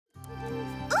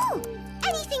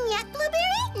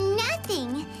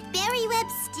nothing. Berry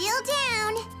web's still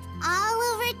down. All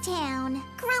over town.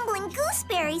 Grumbling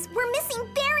gooseberries. We're missing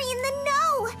Berry in the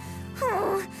know.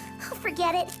 Oh,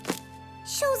 forget it.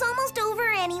 Show's almost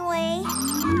over anyway.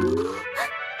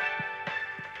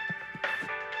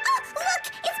 Look!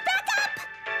 It's back up!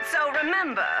 So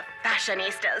remember,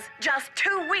 fashionistas, just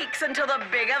 2 weeks until the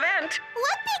big event.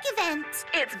 What big event?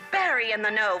 It's Berry in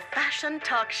the Know Fashion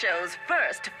Talk Show's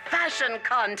first fashion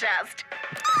contest. A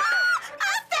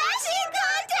fashion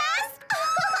contest?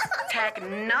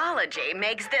 Technology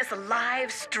makes this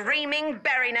live streaming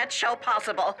BerryNet show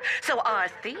possible. So our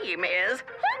theme is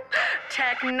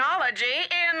technology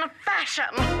in fashion.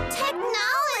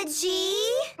 Technology?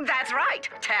 That's right,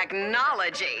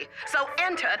 technology. So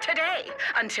enter today.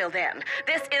 Until then,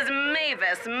 this is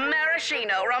Mavis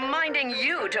Maraschino reminding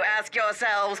you to ask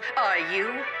yourselves, are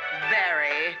you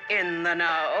Berry in the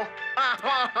know?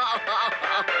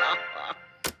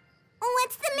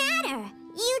 What's the matter?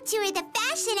 You two are the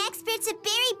fashion experts of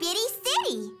Berry Bitty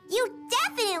City. You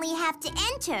definitely have to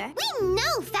enter. We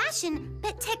know fashion,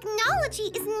 but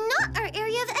technology is not our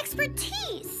area of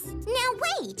expertise. Now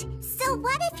wait, so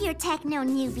what if you're techno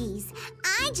newbies?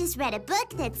 I just read a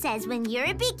book that says when you're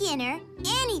a beginner,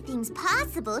 anything's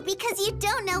possible because you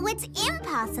don't know what's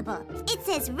impossible. It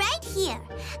says right here,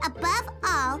 above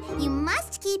all, you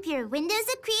must keep your windows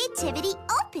of creativity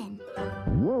open.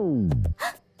 Whoa.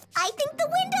 I think the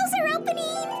windows are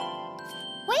opening.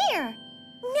 Where?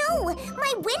 No,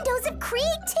 my windows of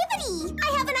creativity. I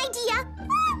have an idea.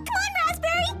 Come on,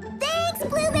 Raspberry. Thanks,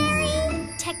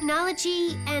 Blueberry.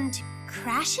 Technology and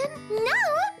crashin'? No,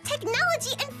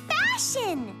 technology and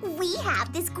fashion. We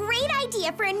have this great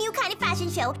idea for a new kind of fashion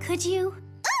show. Could you?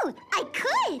 Oh, I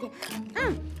could.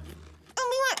 And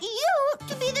we want you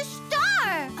to be the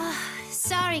star.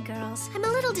 Sorry, girls. I'm a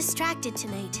little distracted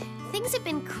tonight. Things have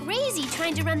been crazy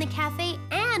trying to run the cafe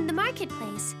and the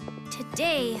marketplace.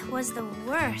 Today was the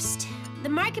worst. The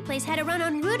marketplace had a run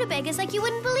on rutabagas like you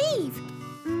wouldn't believe.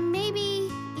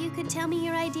 Maybe you could tell me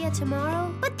your idea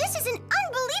tomorrow? But this is an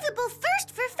unbelievable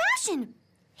first for fashion.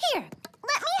 Here,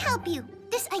 let me help you.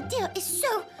 This idea is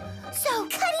so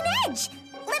cutting edge.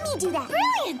 Let me do that.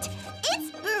 Brilliant!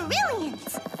 It's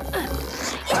brilliant!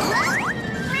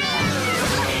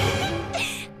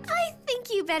 I think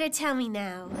you better tell me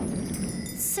now.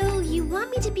 So you want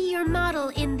me to be your model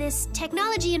in this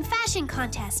technology and fashion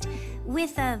contest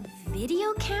with a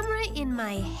video camera in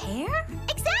my hair?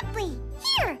 Exactly!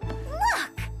 Here,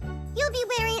 look! You'll be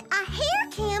wearing a hair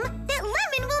cam that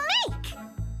Lemon will make.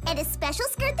 And a special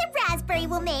skirt that Raspberry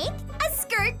will make. A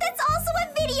skirt that's also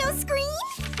a video screen.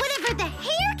 Whatever the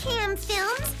hair cam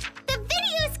films, the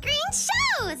video screen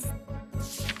shows.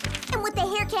 And what the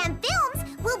hair cam films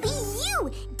will be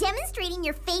you demonstrating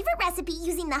your favorite recipe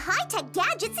using the high-tech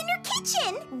gadgets in your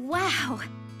kitchen. Wow,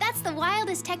 that's the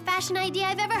wildest tech fashion idea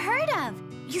I've ever heard of.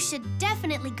 You should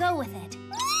definitely go with it.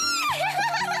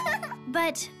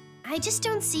 But I just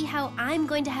don't see how I'm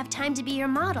going to have time to be your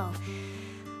model.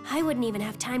 I wouldn't even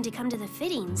have time to come to the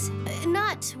fittings.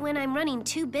 Not when I'm running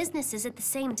 2 businesses at the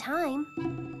same time.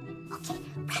 Okay,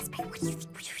 Raspberry, what do you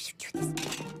think we should do this?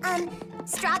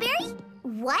 Strawberry?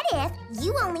 What if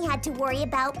you only had to worry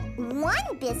about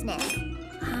one business?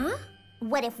 Huh?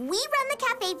 What if we run the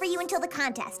cafe for you until the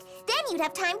contest? Then you'd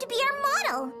have time to be our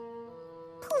model.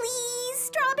 Please,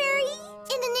 Strawberry?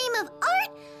 In the name of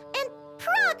art and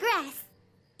progress.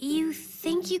 You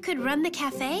think you could run the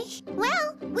cafe?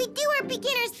 Well, we do our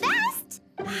beginner's best.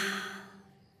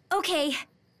 Okay,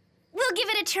 we'll give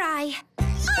it a try. Oh,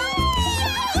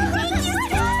 thank you,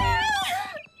 Strawberry!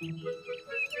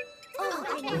 Oh,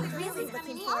 I'm really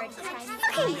looking forward to trying this.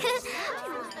 Okay,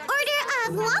 order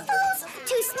of waffles,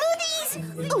 2 smoothies.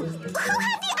 Oh, who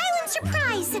had the island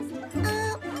surprise?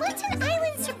 What's an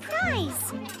island surprise?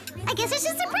 I guess it's a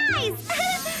surprise.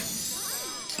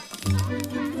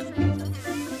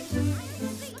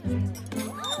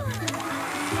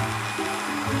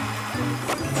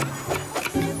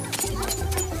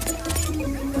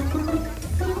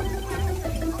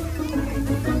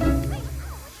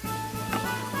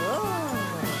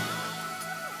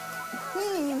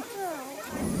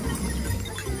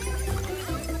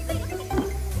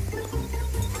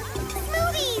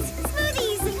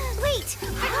 Smoothies! Wait,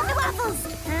 I got the waffles.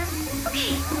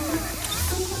 Okay.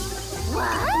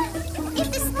 What? If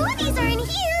the smoothies are in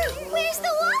here, where's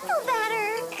the waffle batter?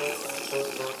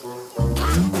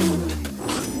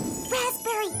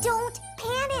 Raspberry, don't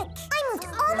panic. I moved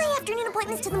all my afternoon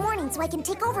appointments to the morning so I can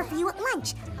take over for you at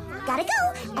lunch. Gotta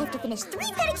go. I have to finish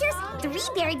 3 pedicures, 3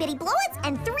 Berry Bitty blowouts,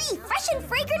 and 3 fresh and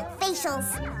fragrant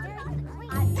facials.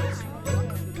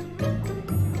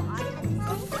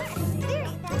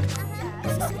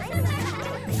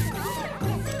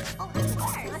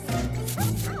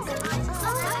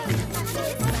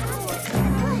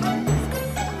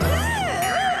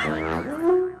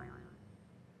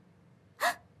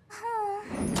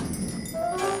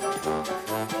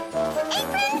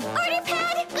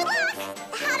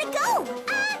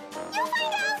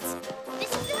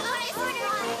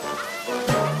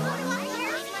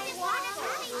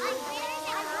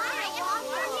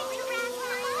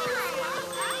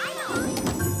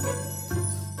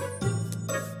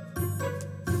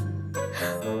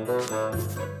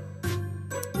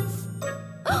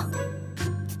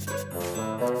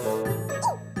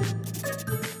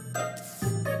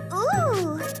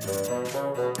 Ooh!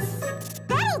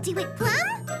 That'll do it, Plum!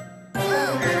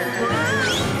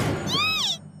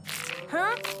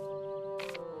 Huh?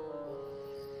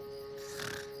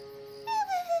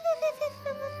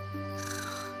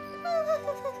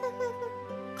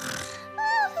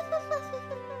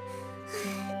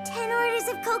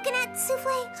 Of coconut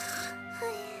souffle.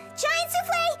 Giant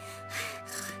souffle!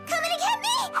 Coming to get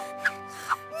me!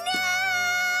 No!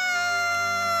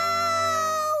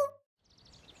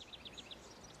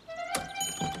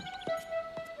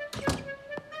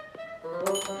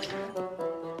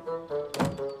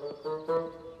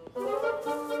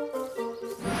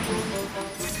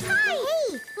 Hi!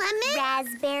 Hey, Lemon?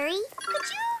 Raspberry? Could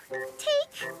you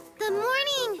take the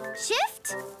morning shift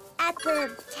at the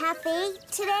cafe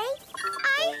today?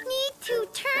 I need to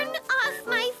turn off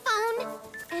my phone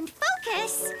and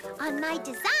focus on my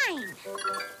design.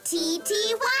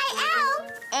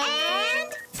 TTYL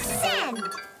and send.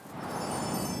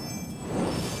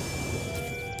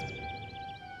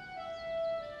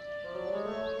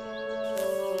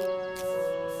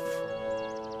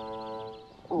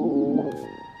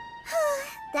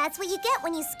 That's what you get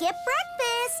when you skip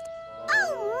breakfast.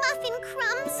 Oh, muffin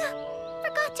crumbs.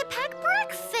 Forgot to pack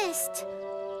breakfast.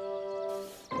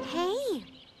 Hey,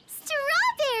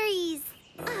 strawberries!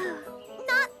 Oh,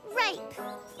 not ripe.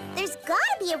 There's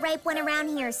gotta be a ripe one around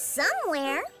here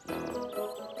somewhere.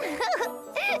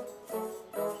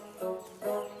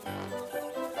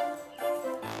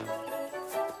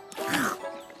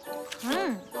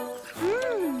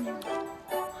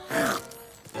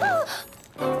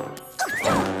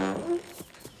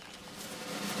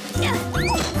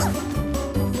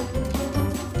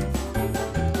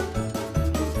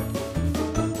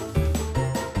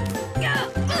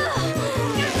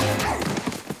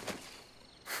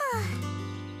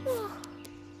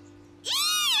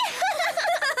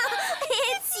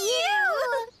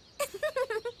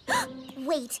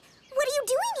 Wait, what are you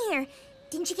doing here?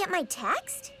 Didn't you get my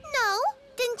text? No.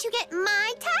 Didn't you get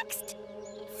my text?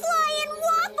 Flying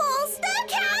Waffles, the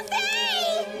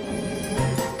cafe!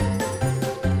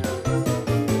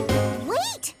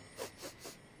 Wait!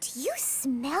 Do you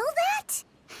smell that?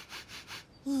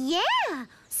 Yeah,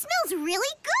 smells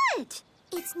really good.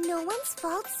 It's no one's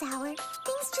fault, Sour.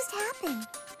 Things just happen.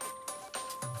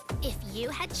 If you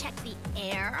had checked the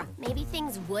air, maybe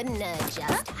things wouldn't have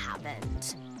just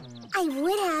happened. I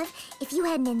would have if you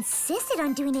hadn't insisted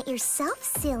on doing it yourself,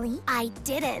 silly. I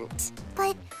didn't.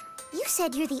 But you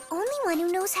said you're the only one who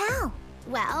knows how.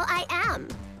 Well, I am.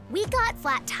 We got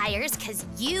flat tires because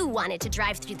you wanted to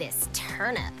drive through this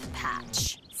turnip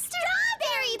patch.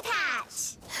 Strawberry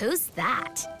patch! Who's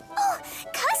that? Oh,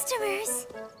 customers!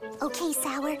 Okay,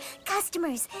 Sour,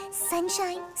 customers.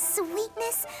 Sunshine,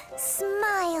 sweetness,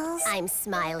 smiles. I'm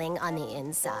smiling on the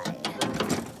inside.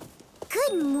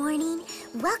 Good morning.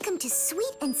 Welcome to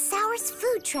Sweet and Sour's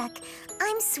food truck.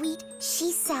 I'm Sweet,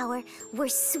 she's Sour. We're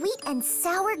sweet and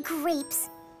sour grapes.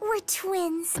 We're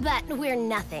twins. But we're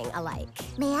nothing alike.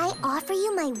 May I offer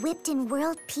you my whipped and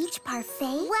whirled peach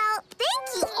parfait? Well, thank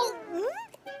you.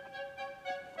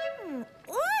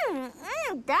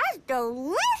 That's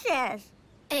delicious.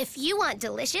 If you want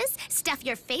delicious, stuff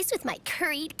your face with my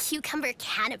curried cucumber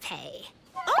canapé.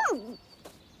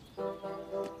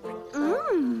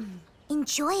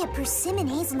 Enjoy a persimmon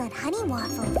hazelnut honey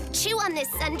waffle. Chew on this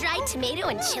sun-dried tomato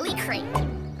and chili cream.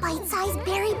 Bite-sized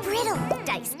berry brittle.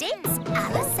 Diced dates a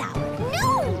la sour.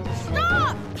 No!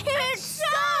 Stop! It's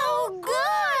so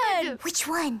good! Which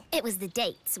one? It was the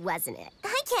dates, wasn't it?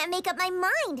 I can't make up my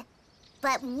mind.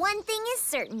 But one thing is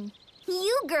certain.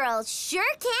 You girls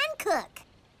sure can cook.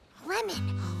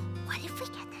 Lemon, what if we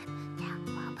get them down?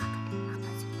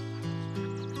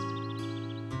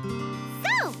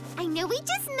 So, I know we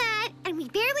just met, and we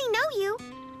barely know you.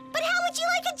 But how would you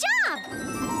like a job?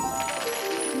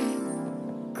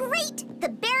 Great! The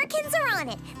Barricans are on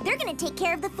it. They're gonna take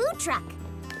care of the food truck.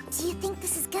 Do you think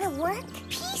this is gonna work?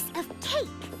 Piece of cake.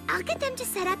 I'll get them to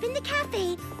set up in the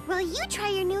cafe while you try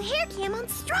your new hair cam on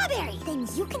Strawberry. Then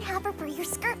you can have her for your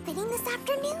skirt fitting this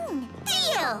afternoon.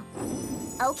 Deal!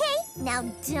 Okay, now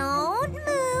don't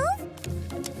move.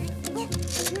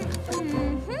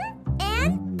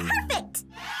 And perfect!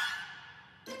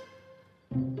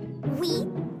 We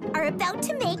are about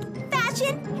to make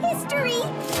fashion history.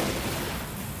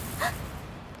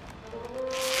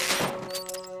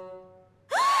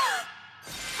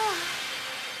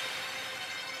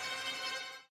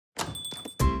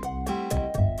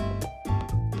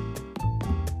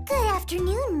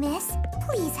 afternoon, miss.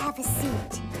 Please have a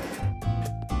seat.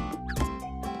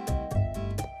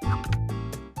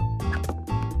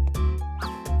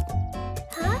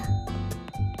 Huh?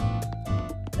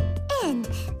 And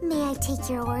may I take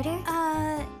your order?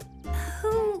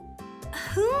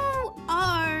 Who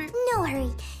are... No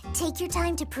hurry. Take your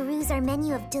time to peruse our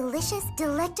menu of delicious,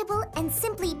 delectable, and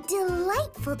simply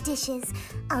delightful dishes.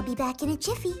 I'll be back in a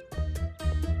jiffy.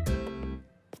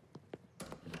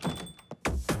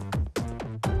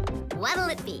 What'll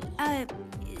it be?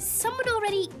 Someone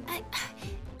already...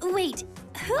 wait,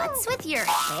 who... What's with your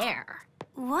hair?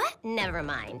 What? Never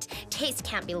mind. Taste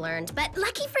can't be learned, but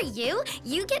lucky for you,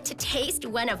 you get to taste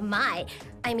one of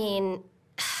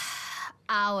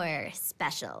our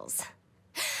specials.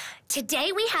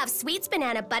 Today we have sweets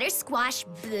banana butter squash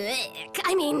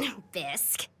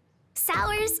bisque.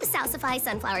 Sours salsify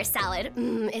sunflower salad.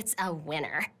 It's a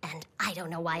winner. And I don't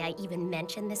know why I even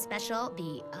mentioned this special.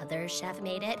 The other chef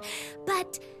made it.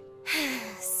 But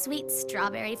sweet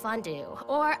strawberry fondue.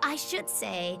 Or I should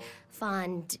say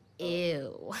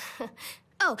fondue.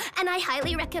 Oh, and I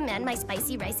highly recommend my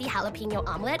spicy ricey jalapeno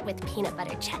omelet with peanut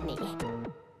butter chutney.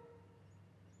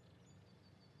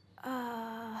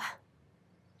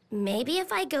 Maybe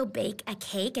if I go bake a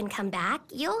cake and come back,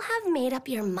 you'll have made up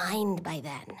your mind by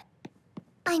then.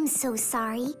 I'm so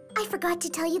sorry. I forgot to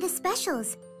tell you the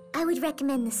specials. I would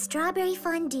recommend the strawberry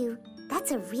fondue.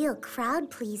 That's a real crowd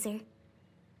pleaser.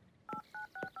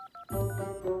 Hi,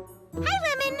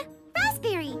 Lemon.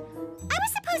 Raspberry. I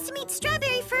was supposed to meet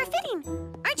Strawberry for a fitting.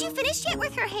 Aren't you finished yet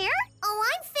with her hair? Oh,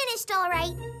 I'm finished, all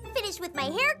right. Finished with my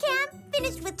hair cam,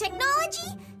 finished with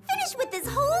technology, finished with this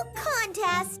whole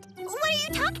contest. What are you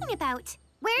talking about?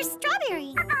 Where's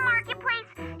Strawberry? At the marketplace.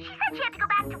 She said she had to go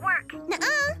back to work.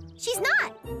 Nuh-uh, she's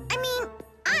not. I mean,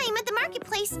 I'm at the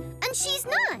marketplace, and she's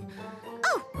not.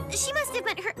 Oh, she must have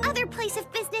went her other place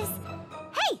of business.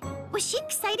 Hey, was she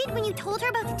excited when you told her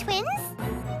about the twins?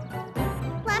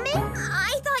 Lemon,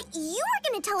 I thought you were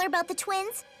going to tell her about the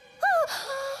twins.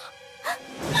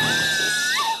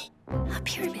 A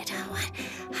pyramid.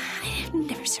 I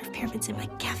never served pyramids in my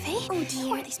cafe. Oh, dear.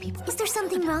 Who are these people? Is there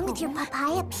something wrong with your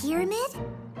papaya pyramid?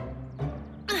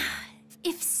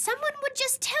 If someone would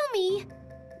just tell me,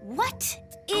 what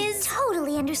is... I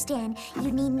totally understand.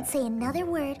 You needn't say another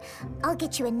word. I'll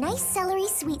get you a nice celery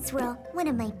sweet swirl, one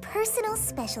of my personal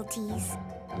specialties.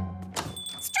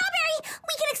 Strawberry,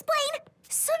 we can explain.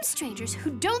 Some strangers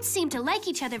who don't seem to like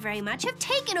each other very much have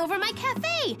taken over my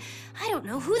cafe. I don't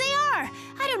know who they are.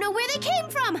 I don't know where they came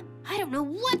from. I don't know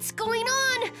what's going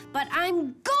on, but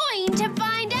I'm going to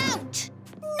find out.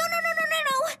 No.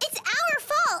 It's our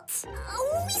fault.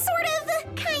 We sort of,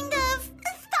 kind of,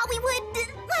 thought we would,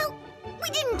 well, we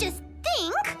didn't just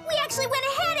think. We actually went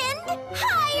ahead and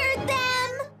hired them.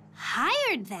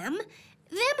 Hired them?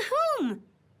 Them whom?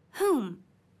 Whom?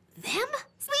 Them?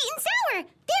 Sweet and Sour.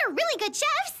 They're really good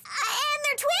chefs. And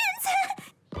they're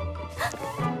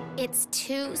twins. It's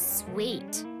too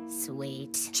sweet.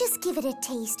 Sweet. Just give it a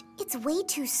taste. It's way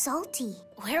too salty.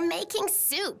 We're making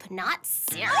soup, not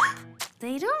syrup.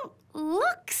 They don't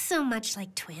look so much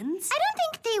like twins. I don't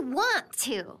think they want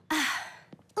to.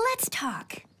 Let's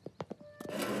talk.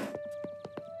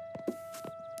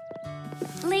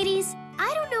 Ladies,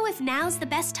 I don't know if now's the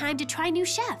best time to try new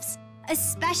chefs,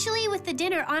 especially with the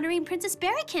dinner honoring Princess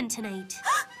Berrykin tonight.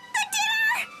 The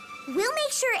dinner! We'll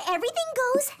make sure everything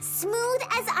goes smooth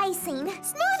as icing.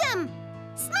 Smooth 'em!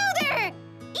 Smoother!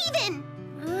 Even!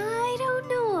 I don't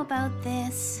know about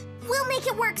this. We'll make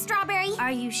it work, Strawberry.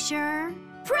 Are you sure?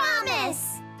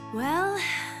 Promise! Well,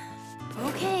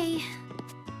 okay.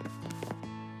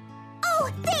 Oh,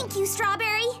 thank you,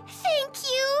 Strawberry. Thank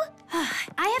you.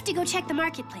 I have to go check the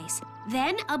marketplace.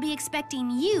 Then I'll be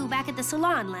expecting you back at the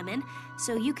salon, Lemon,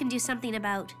 so you can do something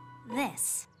about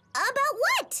this. About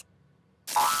what?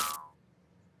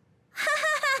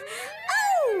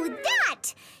 Oh,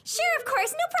 that! Sure, of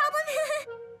course, no problem.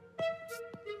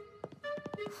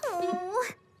 Oh,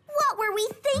 what were we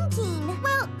thinking?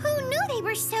 Well, who knew they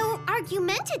were so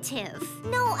argumentative?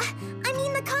 No, I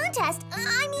mean the contest.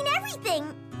 I mean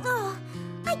everything. Oh,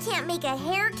 I can't make a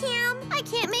hair cam. I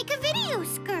can't make a video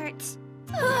skirt.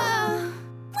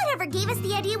 Whatever gave us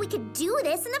the idea we could do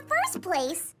this in the first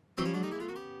place?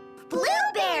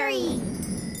 Blueberry!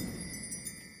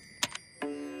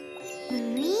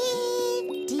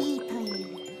 Breathe deeply.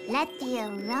 Let the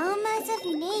aromas of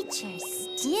nature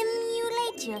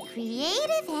stimulate your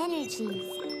creative energies.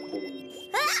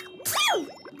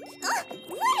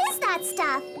 What is that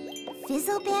stuff?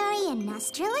 Fizzleberry and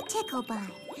Nostrilla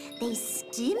ticklebine. They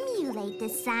stimulate the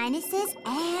sinuses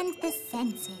and the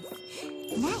senses.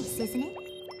 Nice, isn't it?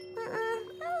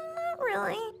 Not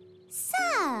really.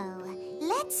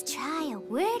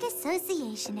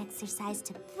 relaxation exercise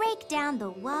to break down the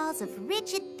walls of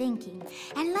rigid thinking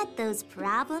and let those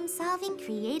problem-solving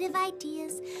creative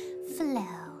ideas flow.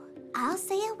 I'll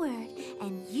say a word,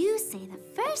 and you say the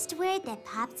first word that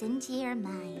pops into your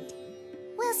mind.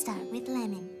 We'll start with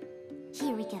lemon.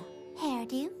 Here we go.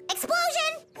 Hairdo.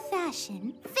 Explosion!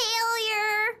 Fashion.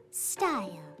 Failure.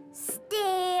 Style.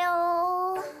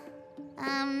 Stale.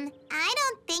 I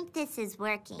don't think this is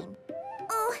working.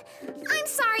 Oh, I'm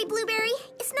sorry, Blueberry.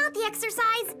 It's not the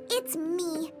exercise, it's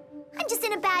me. I'm just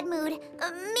in a bad mood.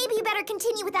 Maybe you better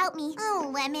continue without me.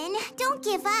 Oh, Lemon, don't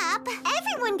give up.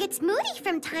 Everyone gets moody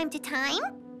from time to time.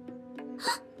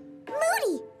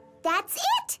 Moody! That's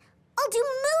it! I'll do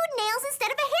mood nails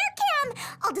instead of a hair cam.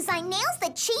 I'll design nails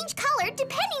that change color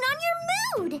depending on your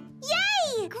mood.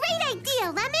 Yay! Great idea,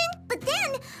 Lemon. But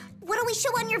then, what'll we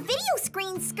show on your video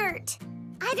screen skirt?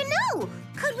 I don't know.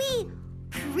 Could we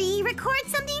pre-record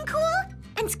something cool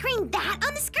and screen that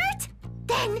on the skirt?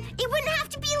 Then it wouldn't have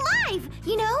to be live,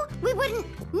 you know? We wouldn't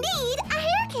need a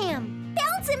hair cam.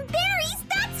 Bells and berries,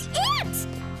 that's it!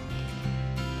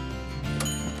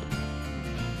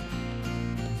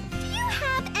 Do you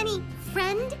have any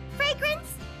friend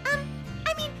fragrance?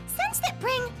 I mean, scents that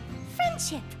bring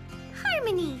friendship,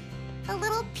 harmony, a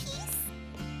little peace?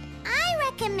 I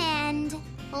recommend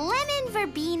lemon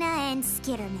verbena and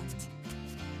skittermint.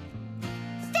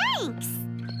 Thanks!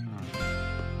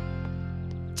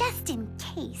 Just in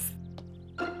case.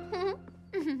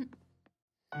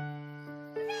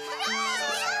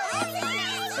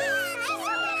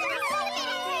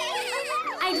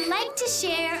 I'd like to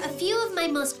share a few of my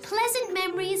most pleasant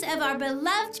memories of our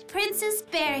beloved Princess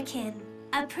Berrykin.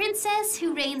 A princess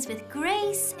who reigns with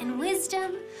grace and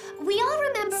wisdom. We all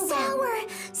remember Sour!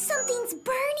 Something's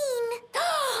burning!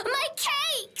 My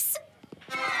cakes!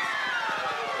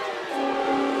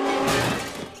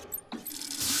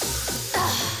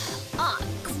 Ah,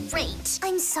 great.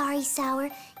 I'm sorry, Sour.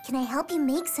 Can I help you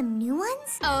make some new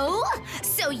ones? Oh,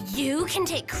 so you can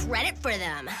take credit for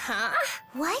them, huh?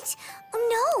 What? Oh,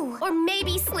 no! Or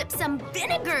maybe slip some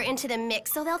vinegar into the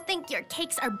mix so they'll think your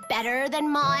cakes are better than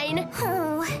mine.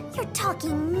 Oh, you're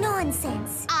talking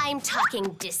nonsense. I'm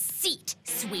talking deceit,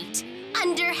 sweet.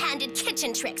 Underhanded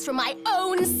kitchen tricks from my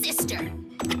own sister.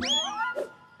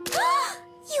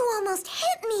 You almost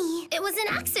hit me. It was an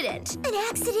accident. An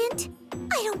accident?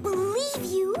 I don't believe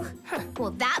you. Huh,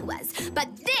 well, that was, but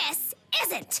this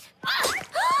isn't.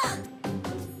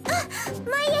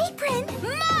 My apron!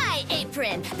 My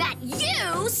apron that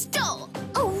you stole.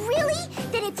 Oh, really?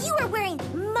 Then if you are wearing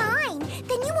mine,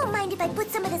 then you won't mind if I put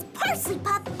some of this parsley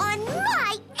puff on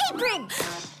my apron!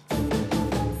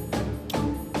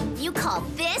 You call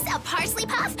this a parsley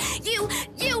puff? You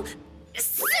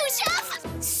sous chef?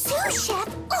 Sous chef?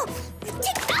 Oh,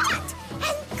 take that!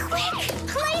 And quick,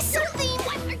 play something!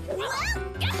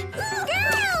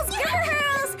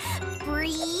 Girls!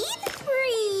 Breathe!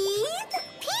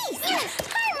 Peace!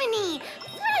 Harmony!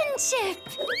 Friendship!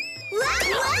 What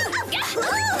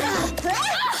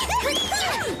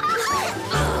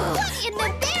in the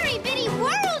very bitty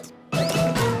world?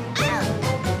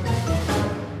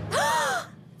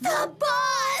 The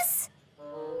boss!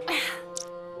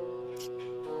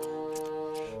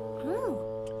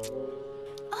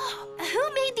 Who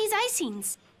made these icings?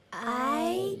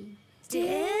 I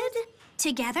did?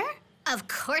 Together? Of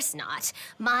course not.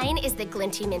 Mine is the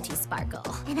glinty minty sparkle.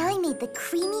 And I made the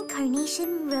creamy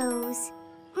carnation rose.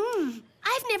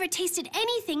 I've never tasted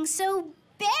anything so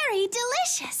berry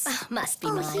delicious. Must be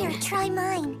Oh, mine. here, try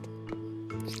mine.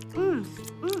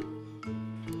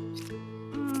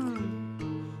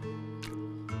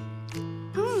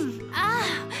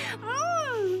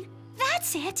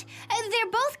 That's it.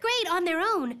 They're both great on their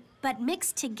own, but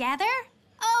mixed together?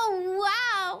 Oh,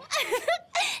 wow!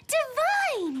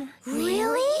 Divine!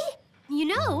 Really? You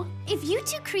know, if you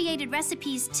two created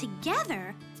recipes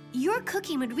together, your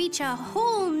cooking would reach a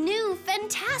whole new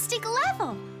fantastic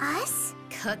level. Us?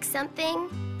 Cook something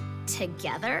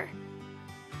together?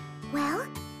 Well,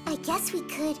 I guess we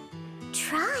could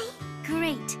try.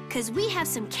 Great, because we have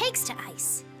some cakes to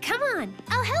ice. Come on,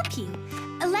 I'll help you.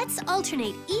 Let's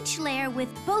alternate each layer with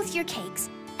both your cakes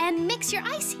and mix your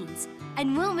icings.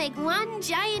 And we'll make one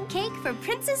giant cake for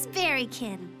Princess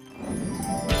Berrykin.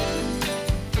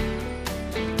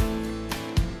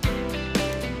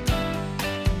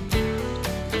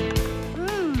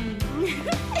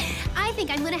 I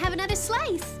think I'm gonna have another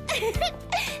slice.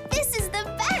 This is the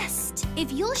best.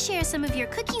 If you'll share some of your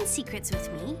cooking secrets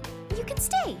with me, you can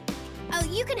stay. Oh,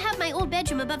 you can have my old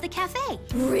bedroom above the cafe.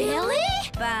 Really?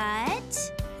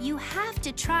 But you have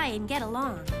to try and get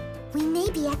along. We may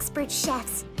be expert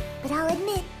chefs, but I'll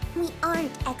admit, We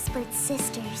aren't expert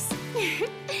sisters.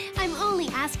 I'm only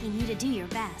asking you to do your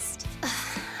best.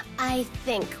 I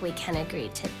think we can agree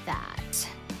to that.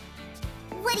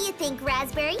 What do you think,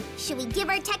 Raspberry? Should we give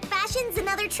our tech fashions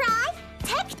another try?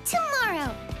 Tech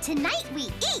tomorrow. Tonight we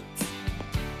eat.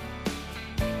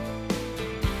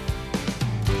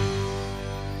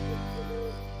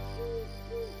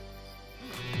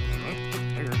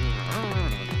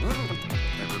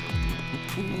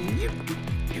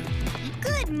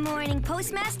 Good morning,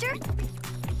 Postmaster.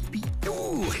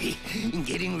 Oh,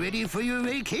 getting ready for your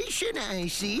vacation, I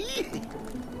see.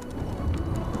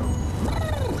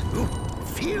 Oh,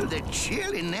 feel the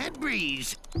chill in that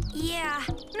breeze. Yeah,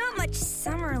 not much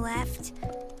summer left.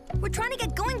 We're trying to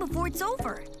get going before it's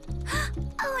over. Oh,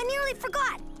 I nearly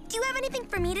forgot. Do you have anything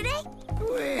for me today?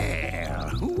 Well.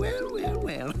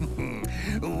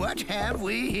 What have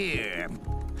we here?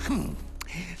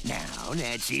 Now,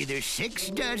 that's either 6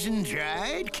 dozen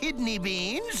dried kidney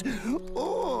beans,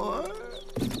 or...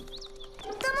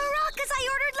 The maracas I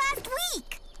ordered last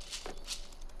week!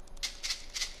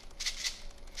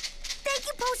 Thank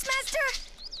you, Postmaster!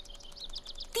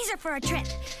 These are for our trip.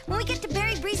 When we get to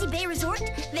Berry Breezy Bay Resort,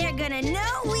 they're gonna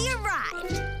know we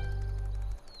arrived.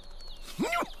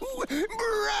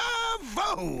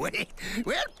 Bravo!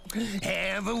 Well,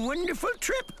 have a wonderful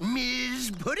trip,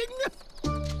 Ms. Pudding.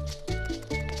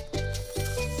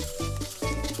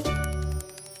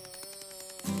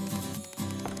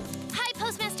 Hi,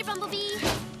 Postmaster Bumblebee.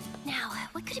 Now,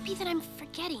 what could it be that I'm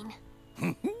forgetting?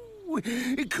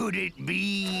 Could it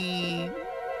be...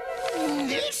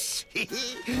 this?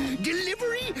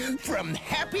 Delivery from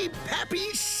Happy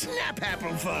Pappy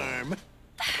Snap-Apple Farm.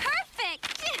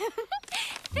 Perfect!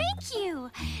 Thank you!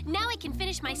 Now I can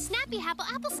finish my Snappy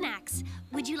apple snacks.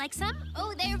 Would you like some?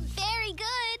 Oh, they're very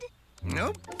good.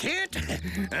 Nope, can't.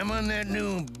 I'm on that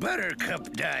new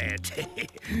buttercup diet.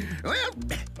 Well,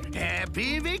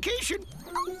 happy vacation.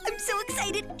 Oh, I'm so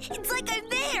excited. It's like I'm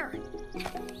there.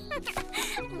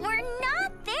 We're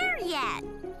not there yet.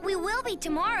 We will be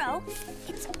tomorrow.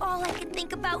 It's all I can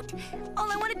think about. All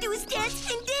I want to do is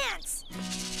dance and dance.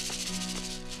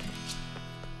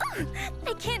 Oh,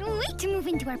 I can't wait to move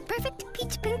into our perfect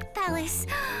peach pink palace.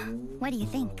 What do you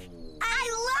think? I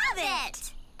love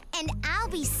it! And I'll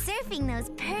be surfing those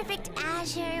perfect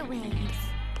azure waves.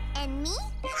 And me?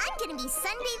 I'm gonna be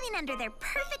sunbathing under their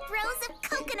perfect rows of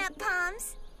coconut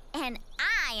palms. And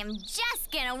I am just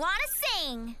gonna wanna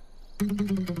sing.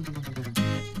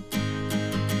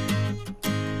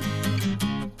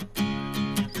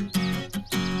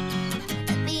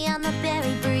 Beyond the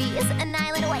berry breeze, an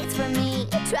island waits for me.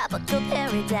 A tropical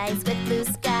paradise with blue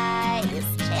skies.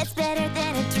 It's better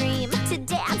than a dream to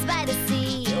dance by the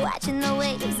sea, watching the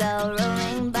waves all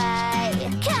rolling by.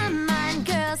 Come on,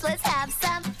 girls, let's have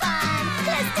some fun.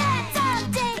 Let's dance all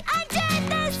day under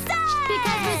the sun.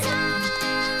 Because we're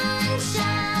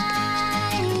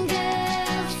sunshine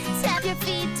girls. Tap your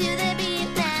feet to the beat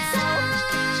now.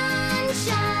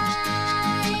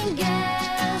 Sunshine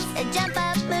girls. Jump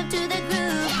up, move to the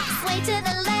groove. Sway to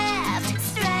the left,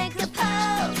 strike the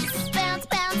pose. Bounce,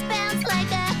 bounce, bounce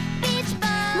like a beach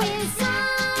ball. We're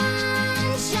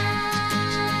sunshine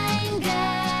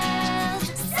girls.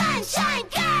 Sunshine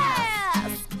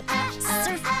girls.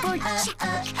 Surfboard check,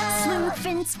 swim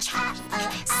fins check,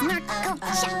 snorkel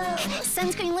check,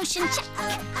 sunscreen lotion check,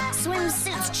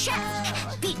 swimsuits check,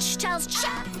 beach towels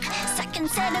check. Second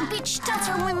set of beach towels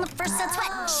for when the first set's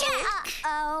wet. Check.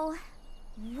 Uh-oh.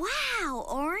 Wow,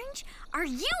 Orange, are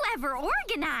you ever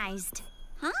organized?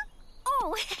 Huh?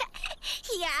 Oh,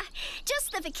 yeah,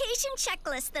 just the vacation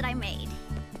checklist that I made.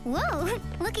 Whoa,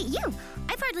 look at you.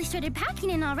 I've hardly started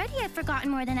packing and already I've forgotten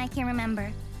more than I can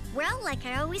remember. Well, like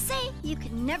I always say, you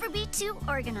can never be too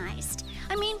organized.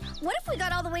 I mean, what if we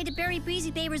got all the way to Berry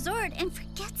Breezy Bay Resort and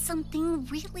forget something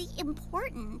really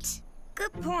important?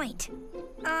 Good point.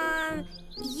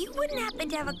 You wouldn't happen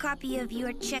to have a copy of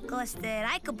your checklist that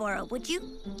I could borrow, would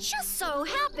you? Just so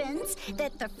happens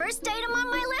that the first item on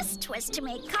my list was to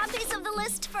make copies of the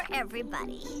list for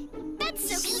everybody. That's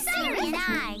so Very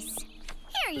nice.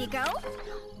 Here you go.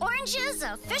 Orange's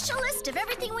official list of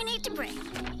everything we need to bring.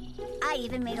 I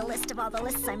even made a list of all the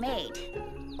lists I made.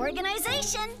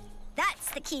 Organization. That's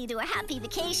the key to a happy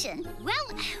vacation.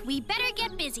 Well, we better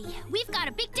get busy. We've got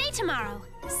a big day tomorrow.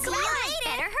 See you later.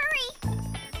 Better hurry.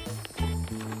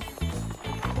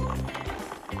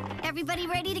 Everybody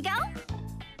ready to go?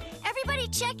 Everybody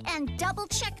check and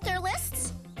double-check their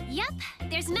lists? Yep,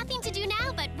 there's nothing to do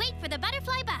now but wait for the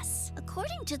butterfly bus.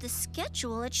 According to the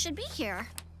schedule, it should be here.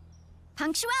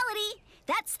 Punctuality.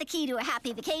 That's the key to a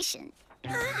happy vacation.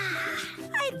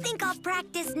 I think I'll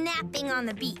practice napping on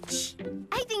the beach.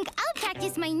 I think I'll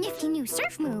practice my nifty new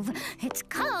surf move. It's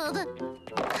called...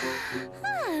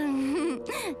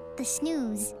 the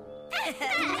snooze.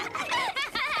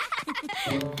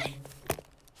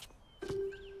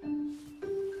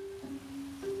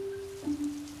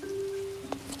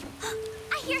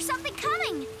 I hear something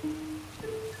coming.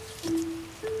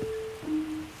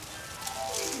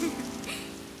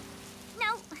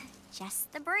 No,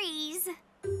 just the breeze.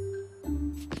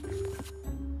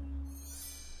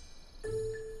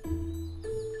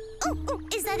 Oh,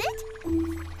 is that it?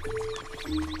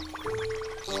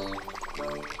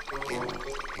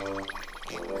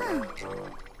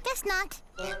 Guess not.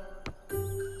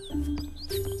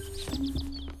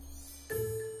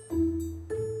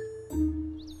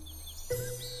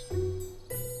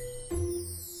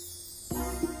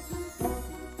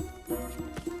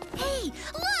 Hey,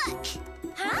 look!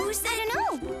 Huh? Who's that? I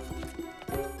don't know.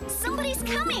 Somebody's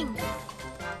coming.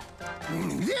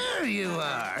 There you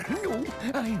are. No,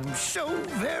 I am so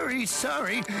very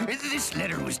sorry. This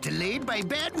letter was delayed by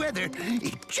bad weather.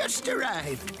 It just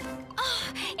arrived. Oh,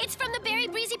 it's from the Berry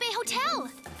Breezy Bay Hotel.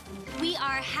 We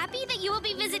are happy that you will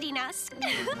be visiting us.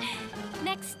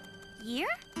 Next year?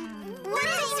 What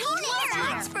is he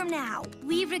talking Months from now.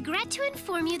 We regret to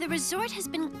inform you the resort has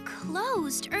been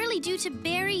closed early due to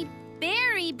very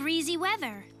breezy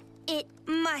weather. It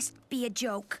must be a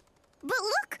joke. But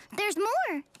look, there's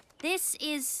more. This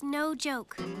is no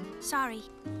joke. Sorry.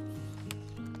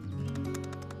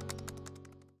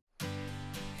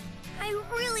 I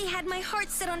really had my heart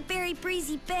set on Berry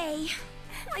Breezy Bay.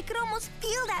 I could almost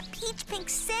feel that peach pink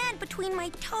sand between my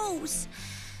toes.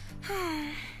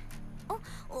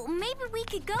 Oh, maybe we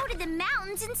could go to the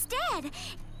mountains instead.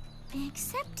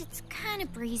 Except it's kind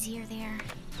of breezier there.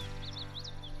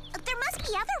 There must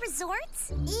be other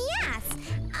resorts. Yes,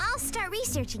 I'll start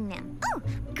researching them. Oh,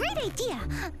 great idea.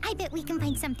 I bet we can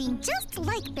find something just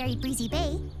like Berry Breezy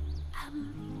Bay.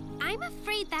 I'm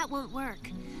afraid that won't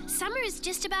work. Summer is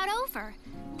just about over.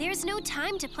 There's no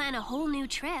time to plan a whole new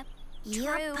trip.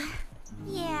 True.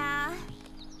 Yeah.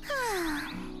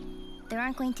 There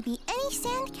aren't going to be any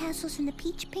sand castles in the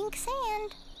peach pink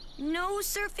sand. No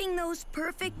surfing those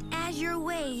perfect azure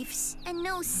waves. And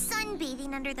no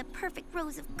sunbathing under the perfect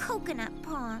rows of coconut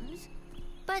palms.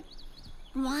 But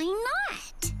why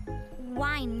not?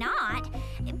 Why not?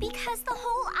 Because the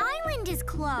whole island is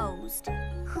closed.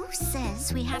 Who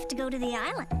says we have to go to the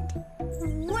island?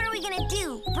 What are we gonna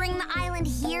do? Bring the island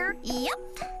here?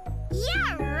 Yep.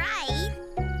 Yeah, right.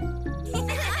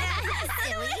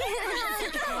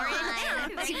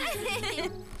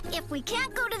 If we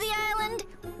can't go to the island,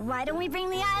 why don't we bring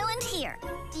the island here?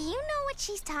 Do you know what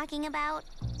she's talking about?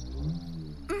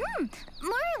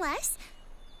 More or less.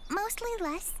 Mostly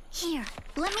less. Here,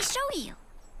 let me show you.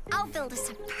 I'll build us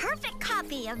a perfect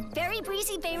copy of Berry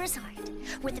Breezy Bay Resort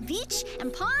with a beach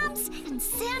and palms and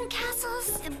sand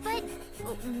castles. But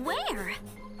where?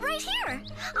 Right here,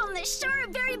 on the shore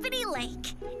of Berry Bitty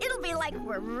Lake. It'll be like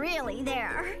we're really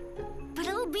there. But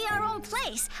it'll be our own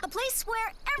place, a place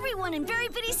where everyone in Berry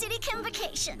Bitty City can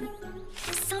vacation.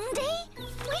 Someday,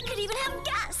 we could even have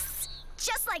guests,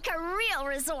 just like a real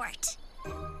resort.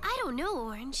 I don't know,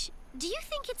 Orange. Do you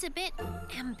think it's a bit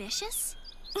ambitious?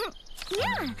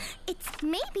 Yeah, it's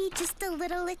maybe just a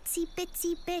little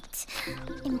itsy-bitsy bit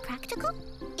impractical,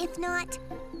 if not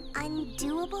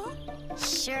undoable.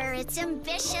 Sure, it's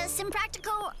ambitious,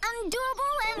 impractical,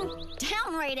 undoable, and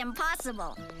downright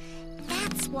impossible.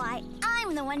 That's why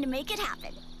I'm the one to make it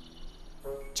happen.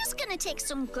 Just gonna take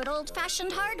some good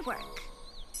old-fashioned hard work.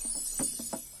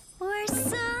 We're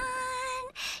sunshine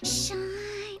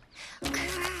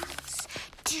girls.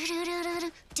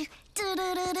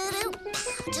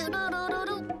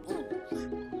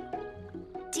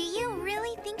 Do you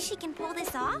really think she can pull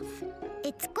this off?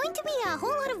 It's going to be a whole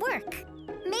lot of work.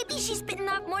 Maybe she's bitten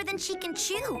off more than she can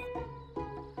chew.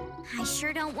 I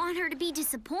sure don't want her to be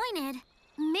disappointed.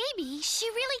 Maybe she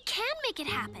really can make it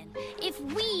happen if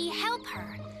we help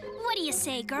her. What do you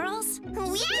say, girls?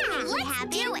 Yeah, let's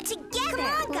do it together. Come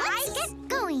on, guys. Let's get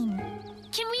going.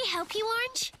 Can we help you,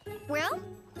 Orange? Well,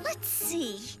 let's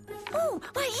see. Oh,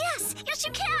 why yes, yes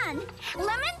you can.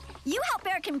 Lemon, you help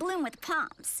Eric and Bloom with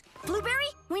palms.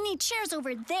 Blueberry, we need chairs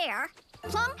over there.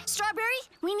 Plum, strawberry,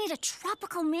 we need a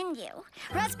tropical menu.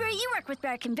 Raspberry, you work with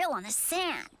Eric and Bill on the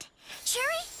sand.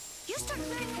 Cherry, you start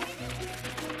learning the menu.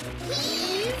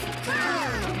 Heave ho!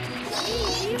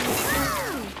 Heave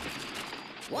ho!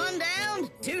 One down,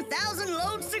 2,000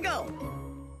 loads to go.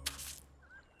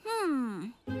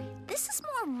 This is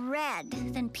more red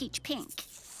than peach pink.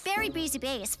 Berry Breezy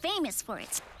Bay is famous for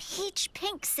its peach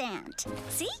pink sand.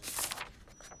 See?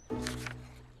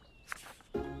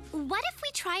 Why what if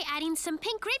we try adding some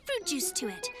pink grapefruit juice to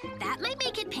it? That might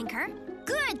make it pinker.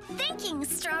 Good thinking,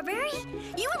 Strawberry.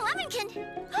 You and Lemon can...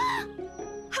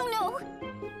 Oh, no.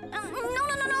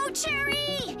 No,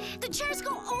 Cherry! The chairs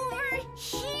go over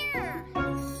here.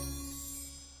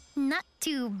 Not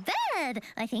too bad,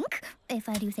 I think, if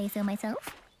I do say so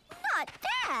myself. Not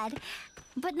bad,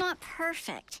 but not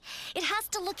perfect. It has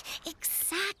to look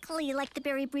exactly like the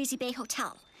Berry Breezy Bay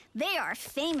Hotel. They are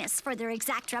famous for their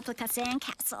exact replica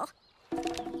sandcastle.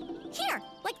 Here,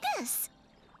 like this.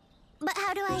 But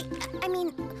how do I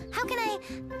mean, how can I...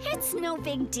 It's no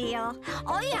big deal.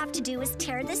 All you have to do is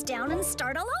tear this down and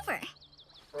start all over.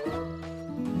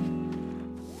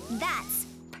 That's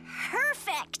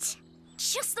perfect!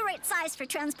 Just the right size for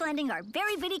transplanting our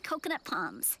berry bitty coconut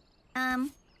palms.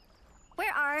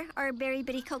 Where are our berry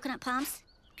bitty coconut palms?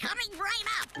 Coming right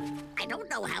up. I don't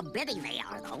know how bitty they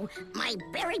are, though. My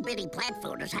berry bitty plant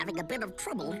food is having a bit of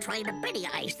trouble trying to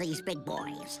bitty-ice these big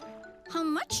boys. How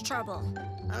much trouble?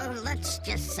 Let's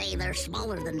just say they're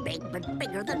smaller than big, but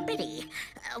bigger than bitty.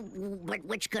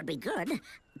 Which could be good,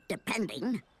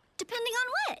 depending. Depending on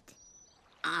what?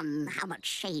 On how much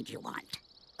shade you want.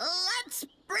 Let's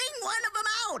bring one of them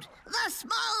out! The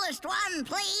smallest one,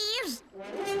 please!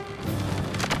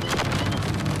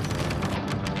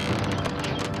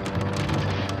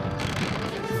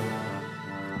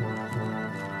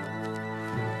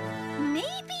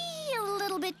 Maybe a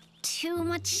little bit too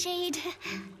much shade.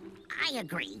 I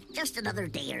agree. Just another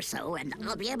day or so, and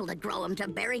I'll be able to grow them to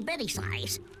berry bitty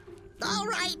size. All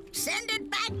right, send it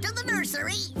back to the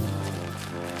nursery.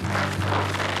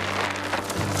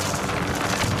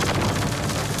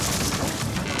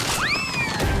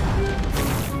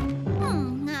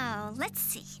 Now, let's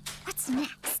see. What's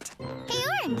next? Hey,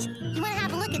 Orange, you want to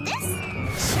have a look at this?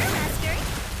 Sure, Raspberry.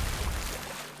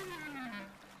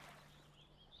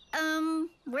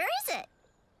 Where is it?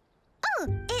 Oh,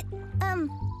 it,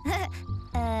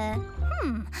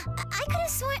 I could have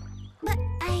sworn, but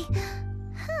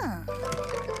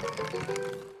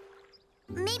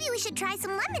Maybe we should try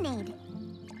some lemonade.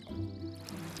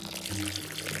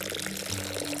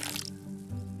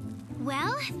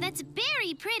 Well, that's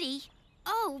very pretty.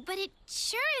 Oh, but it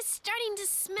sure is starting to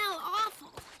smell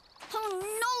awful. Oh,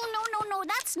 no,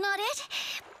 that's not it.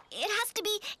 It has to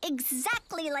be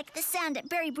exactly like the sand at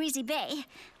Berry Breezy Bay.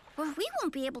 Or we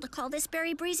won't be able to call this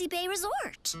Berry Breezy Bay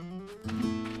Resort.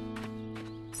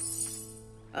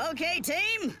 Okay,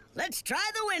 team, let's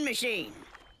try the wind machine.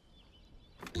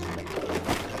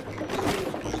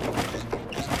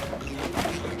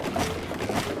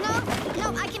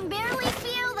 No, I can barely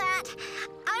feel that.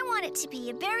 I want it to be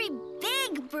a very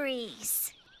big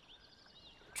breeze.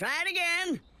 Try it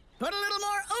again. Put a little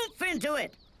more oomph into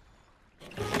it.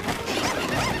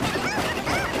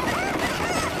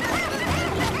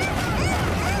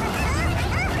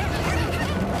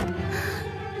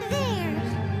 There,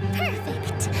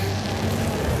 perfect.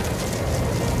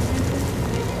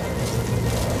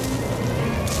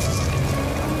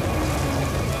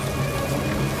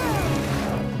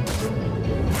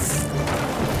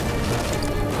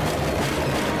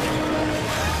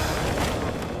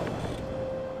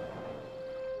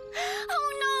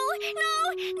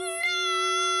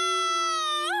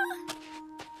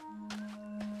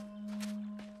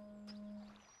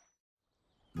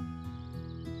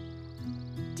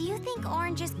 Do you think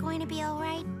Orange is going to be all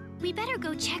right? We better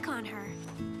go check on her.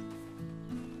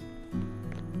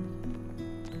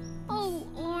 Oh,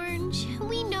 Orange,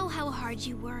 we know how hard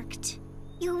you worked.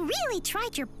 You really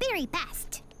tried your very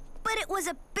best. But it was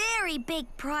a very big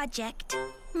project.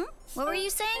 What were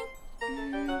you saying?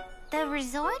 The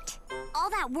resort? All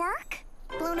that work?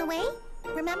 Blown away?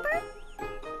 Remember?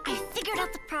 I figured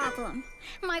out the problem.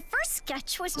 My first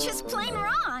sketch was just plain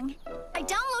wrong. I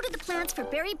downloaded the plans for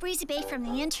Berry Breezy Bay from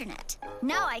the internet.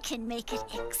 Now I can make it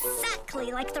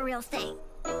exactly like the real thing.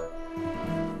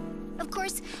 Of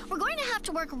course, we're going to have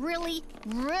to work really,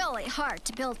 really hard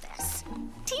to build this.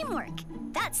 Teamwork,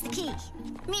 that's the key.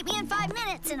 Meet me in 5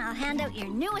 minutes and I'll hand out your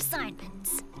new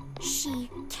assignments. She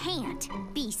can't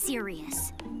be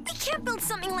serious. I can't build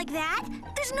something like that.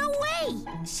 There's no way.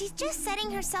 She's just setting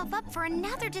herself up for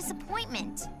another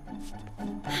disappointment.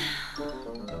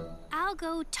 I'll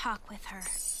go talk with her.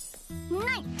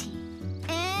 19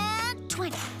 and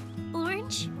 20.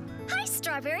 Orange? Hi,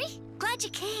 Strawberry. Glad you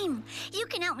came. You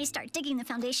can help me start digging the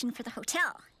foundation for the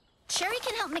hotel. Cherry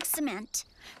can help mix cement.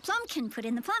 Plum can put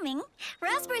in the plumbing.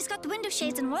 Raspberry's got the window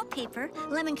shades and wallpaper.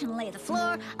 Lemon can lay the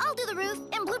floor. I'll do the roof.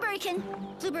 And Blueberry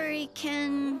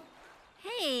can...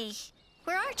 Hey,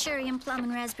 where are Cherry and Plum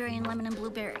and Raspberry and Lemon and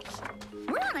Blueberry?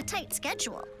 We're on a tight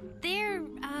schedule. They're,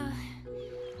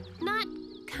 not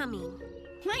coming.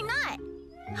 Why not?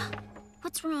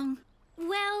 What's wrong?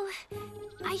 Well,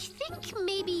 I think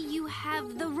maybe you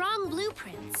have the wrong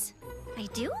blueprints. I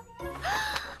do?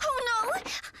 Oh,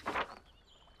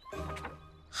 no!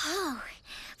 Oh,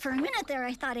 for a minute there,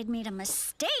 I thought I'd made a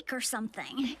mistake or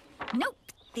something. Nope,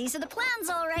 these are the plans,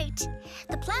 all right.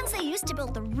 The plans they used to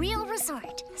build the real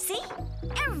resort. See?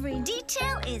 Every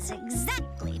detail is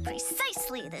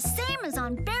precisely the same as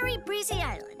on Berry Breezy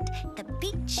Island. The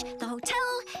beach, the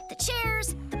hotel, the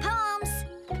chairs, the palms.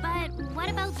 But what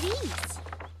about these?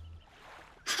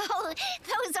 Oh,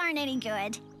 those aren't any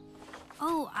good.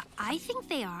 Oh, I think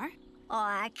they are.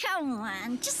 Aw, come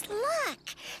on, just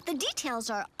look. The details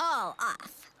are all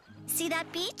off. See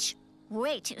that beach?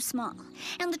 Way too small.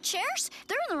 And the chairs?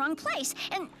 They're in the wrong place.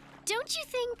 And don't you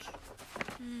think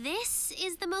this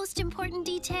is the most important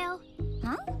detail?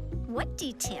 huh? What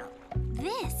detail?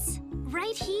 This,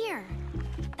 right here.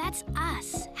 That's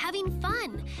us, having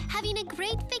fun, having a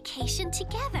great vacation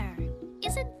together.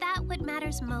 Isn't that what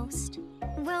matters most?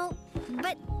 Well,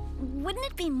 but wouldn't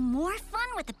it be more fun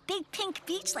with a big pink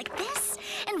beach like this?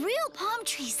 And real palm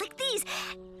trees like these?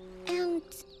 And...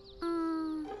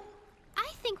 I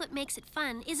think what makes it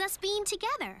fun is us being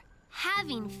together,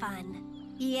 having fun.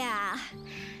 yeah.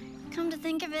 Come to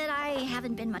think of it, I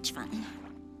haven't been much fun.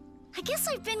 I guess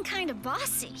I've been kind of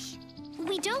bossy.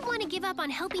 We don't want to give up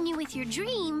on helping you with your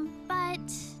dream, but...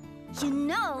 You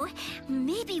know,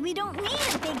 maybe we don't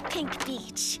need a big pink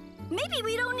beach. Maybe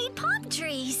we don't need palm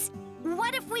trees.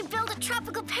 What if we build a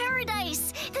tropical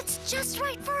paradise that's just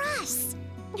right for us?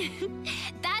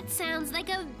 That sounds like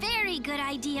a very good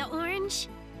idea, Orange.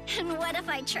 And what if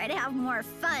I try to have more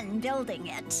fun building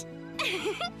it?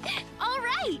 All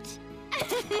right.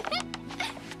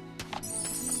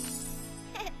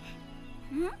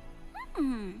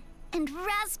 And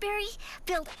Raspberry,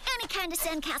 build any kind of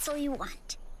sandcastle you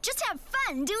want. Just have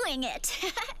fun doing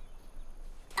it.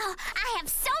 Oh, I have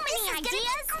so many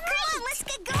ideas. Come on, let's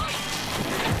get going.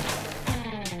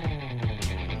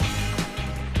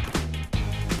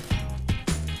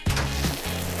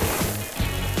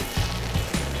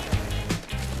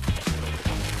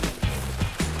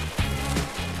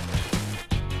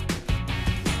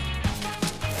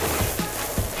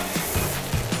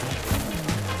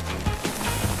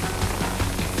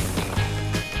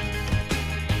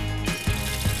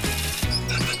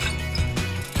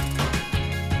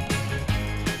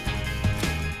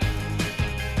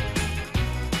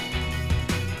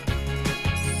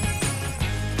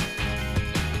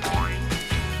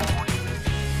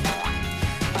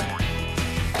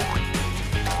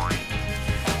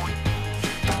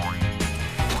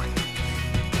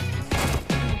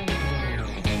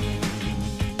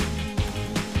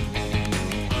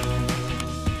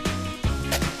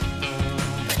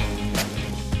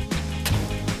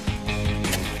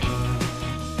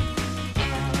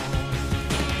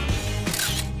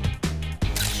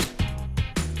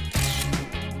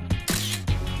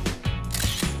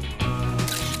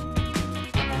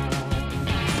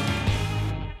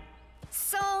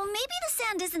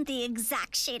 Isn't the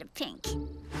exact shade of pink.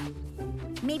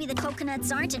 Maybe the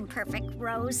coconuts aren't in perfect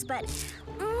rose, but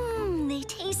they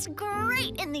taste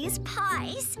great in these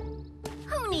pies.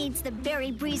 Who needs the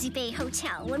Berry Breezy Bay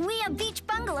Hotel when we have beach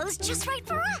bungalows just right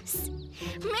for us?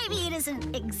 Maybe it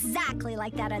isn't exactly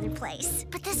like that other place,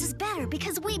 but this is better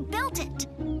because we built it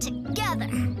together.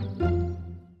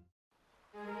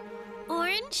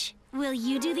 Orange, will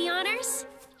you do the honors?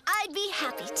 I'd be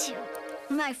happy to.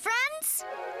 My friends,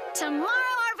 tomorrow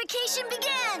our vacation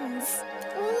begins!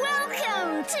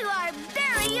 Welcome to our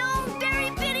very own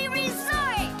Berry Bitty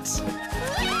Resort!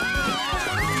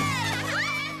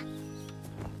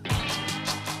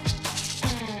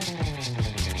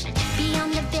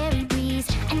 Beyond the berry breeze,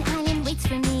 an island waits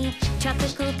for me.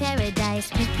 Tropical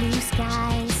paradise with blue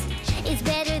skies. It's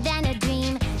better than a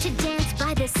dream to dance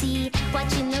by the sea,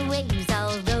 watching the waves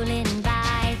all rolling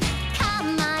by.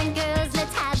 Come on, girls,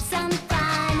 let's have some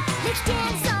fun. Let's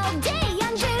dance all day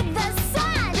under the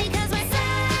sun. Because we're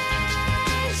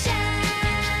sunshine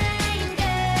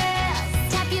girls.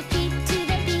 Tap your feet to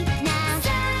the beat now.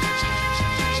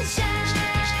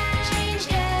 Sunshine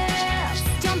girls.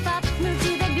 Jump up, move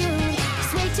to the groove.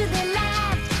 Sway to the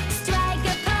left, strike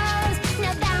a pose.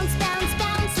 Now bounce, bounce,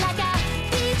 bounce like a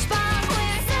beach ball.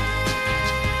 We're sunshine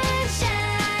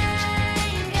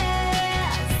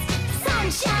girls.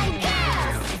 Sunshine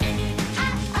girls.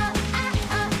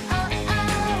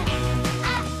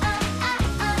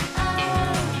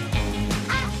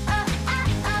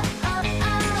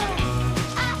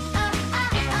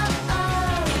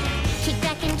 Kick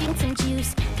back and drink some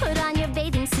juice. Put on your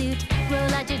bathing suit.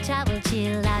 Roll out your towel,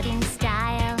 chill out in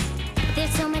style.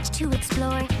 There's so much much to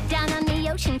explore. Down on the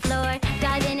ocean floor,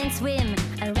 dive in and swim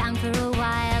around for a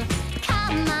while.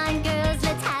 Come on, girls,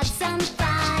 let's have some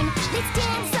fun. Let's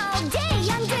dance all day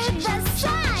under the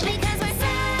sun. Because we're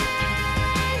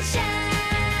sunshine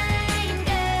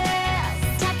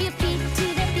girls. Tap your feet to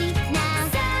the beat now.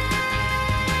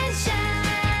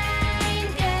 Sunshine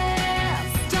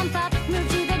girls. Jump up, move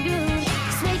to the groove.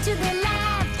 Sway to the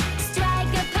left,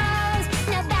 strike a pose.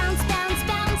 Now bounce, bounce,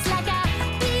 bounce like a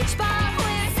beach ball.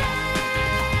 We're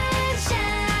sunshine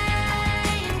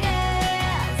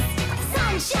girls.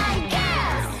 Sunshine girls.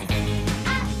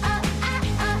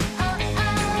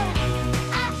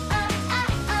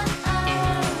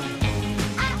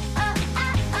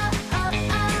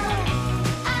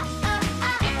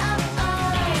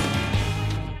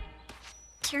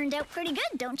 Turned out pretty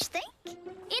good, don't you think?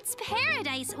 It's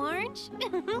paradise, Orange.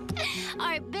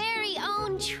 Our very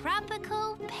own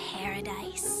tropical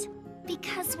paradise.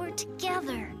 Because we're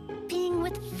together, being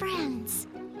with friends.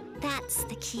 That's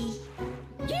the key.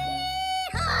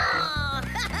 Yeehaw!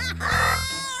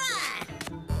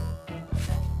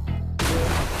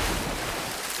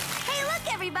 Hey,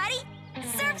 look, everybody!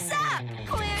 Surf's up!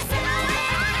 We're sunshine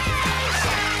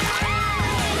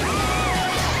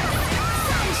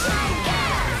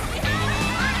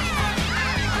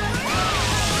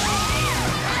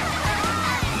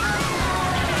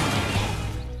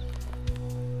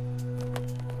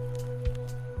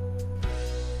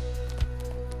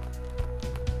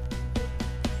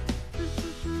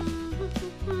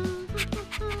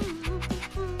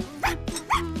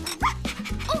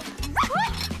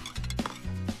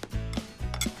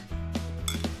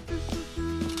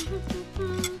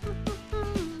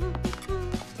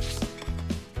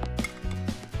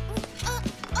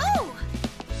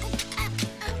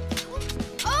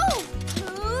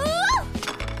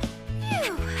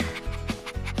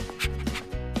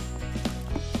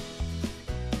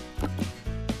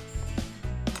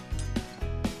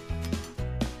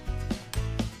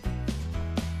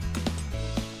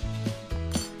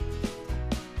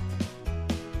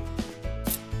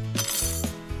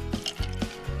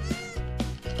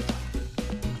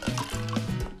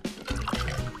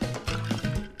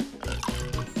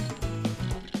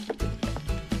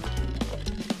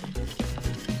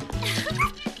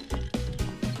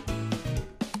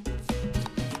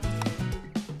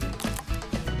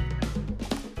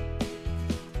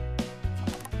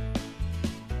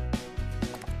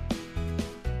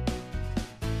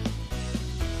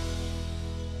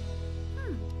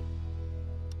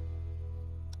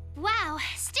Wow,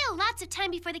 still lots of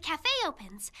time before the cafe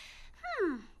opens.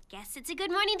 Guess it's a good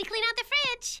morning to clean out the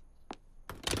fridge.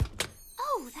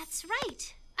 Oh, that's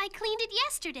right. I cleaned it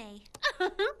yesterday.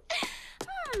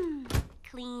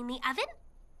 Clean the oven.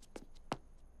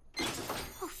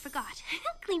 Oh, forgot.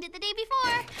 Cleaned it the day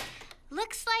before.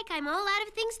 Looks like I'm all out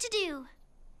of things to do.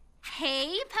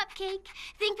 Hey, Pupcake.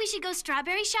 Think we should go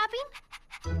strawberry shopping?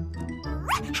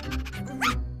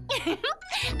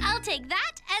 I'll take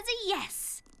that as a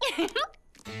yes.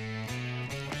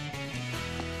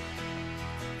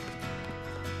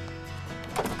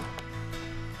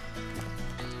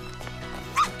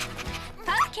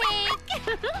 Cupcake!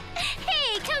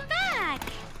 Hey, come back!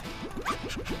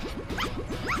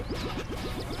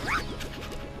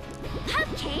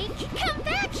 Cupcake, come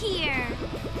back here!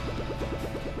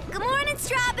 Good morning,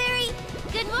 Strawberry!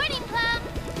 Good morning, Plum!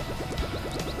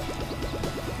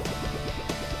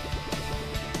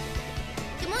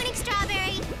 Good morning,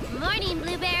 Strawberry! Morning,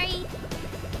 Blueberry!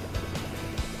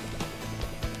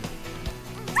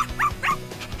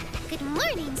 Good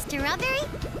morning, Strawberry!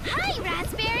 Hi,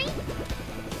 Raspberry!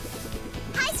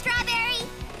 Hi, Strawberry!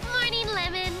 Morning,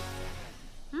 Lemon!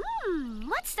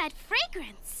 What's that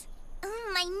fragrance?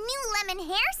 My new lemon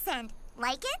hair scent.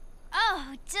 Like it?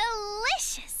 Oh,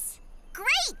 delicious!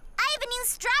 Great! I have a new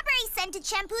strawberry scented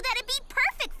shampoo that'd be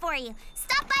perfect for you.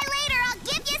 Stop by later, I'll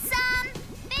give you some!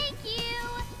 Thank you!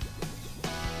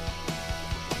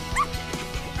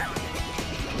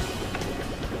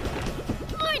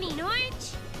 Morning,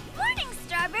 Orange! Morning,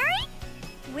 Strawberry.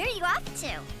 Where are you off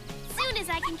to? Soon as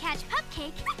I can catch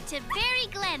Pupcake, to Berry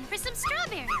Glen for some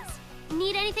strawberries.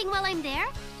 Need anything while I'm there?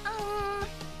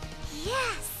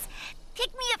 Yes.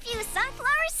 Pick me a few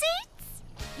sunflower seeds?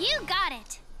 You got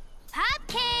it!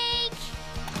 Pupcake!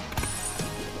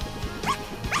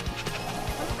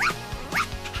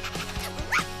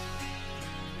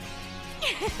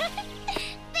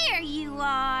 There you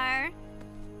are!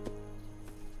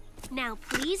 Now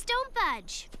please don't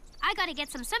budge. I gotta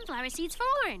get some sunflower seeds for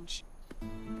Orange.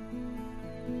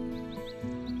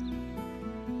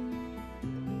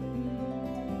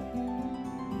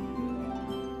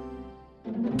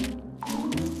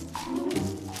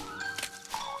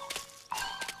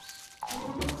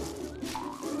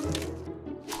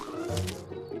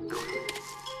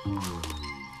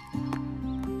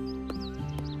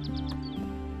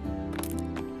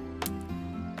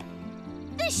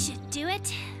 This should do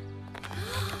it.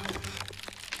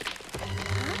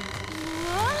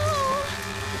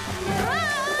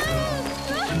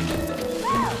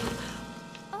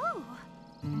 Oh.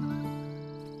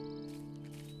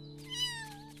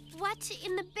 What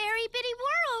in the Berry Bitty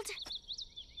world?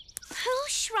 Who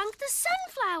shrunk the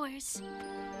sunflowers?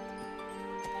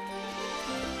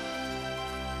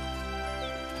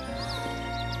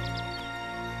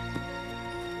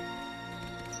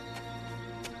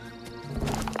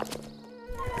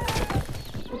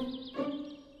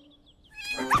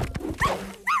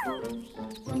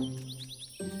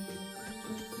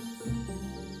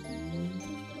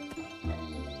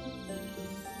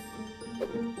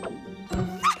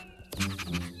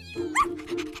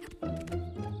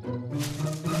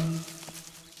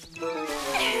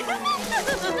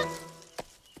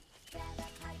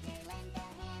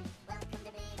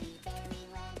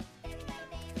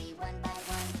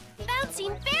 Bouncing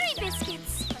berry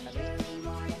biscuits. From the early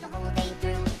morning the whole day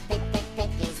through. Pick, pick, pick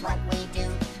is what we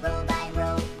do. Row by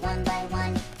row, one by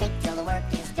one. Pick till the work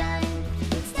is done.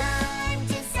 It's time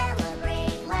to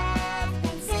celebrate, laugh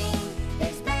and sing.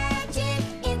 There's magic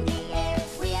in the air.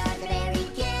 We are the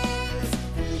berrykins.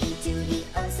 Fruity tooty,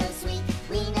 oh so sweet.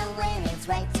 We know when it's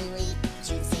right to eat.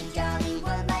 Juicy jolly,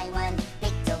 one by one.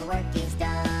 Pick till the work is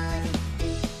done.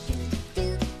 Do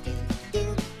do do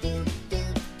do do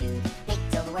do do. Pick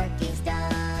till the work is done.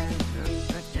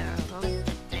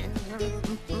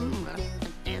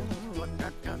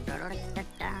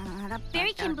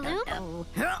 Berrykin Bloom?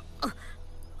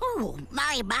 Oh,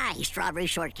 my, Strawberry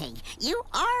Shortcake. You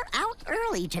are out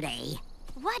early today.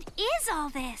 What is all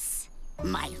this?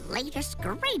 My latest,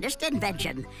 greatest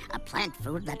invention. A plant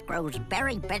food that grows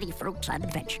Berry Bitty fruits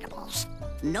and vegetables.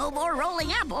 No more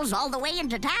rolling apples all the way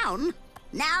into town.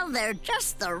 Now they're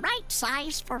just the right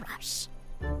size for us.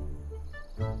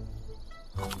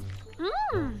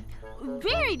 Mmm,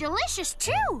 very delicious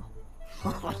too.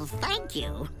 Oh, thank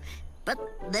you. But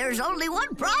there's only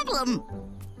one problem.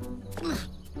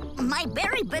 My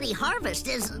Berry Bitty harvest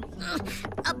is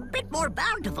a bit more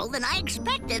bountiful than I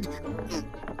expected.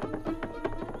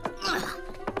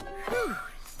 Whew,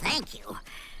 thank you.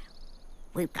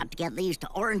 We've got to get these to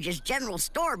Orange's general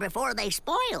store before they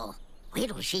spoil. Wait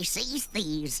till she sees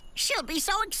these. She'll be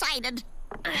so excited.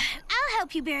 I'll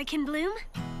help you, Berrykin Bloom.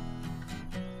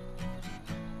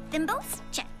 Thimbles?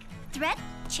 Check. Thread?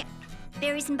 Check.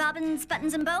 Berries and bobbins,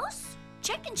 buttons and bows?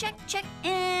 Check and check, check,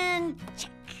 and check.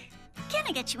 Can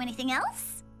I get you anything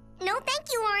else? No,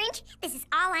 thank you, Orange. This is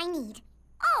all I need.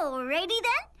 Alrighty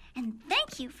then. And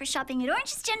thank you for shopping at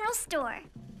Orange's General Store,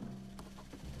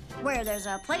 where there's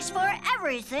a place for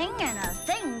everything and a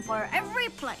thing for every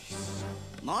place.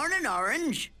 Morning,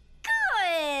 Orange.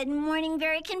 Good morning,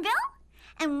 Berrykin Bill.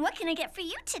 And what can I get for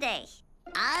you today?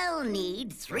 I'll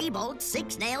need 3 bolts,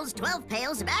 6 nails, 12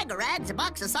 pails, a bag of rags, a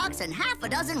box of socks, and half a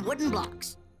dozen wooden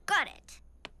blocks. Got it.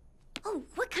 Oh,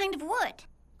 what kind of wood?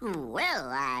 Well,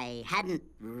 I hadn't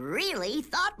really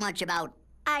thought much about...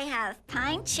 I have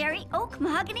pine, cherry, oak,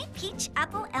 mahogany, peach,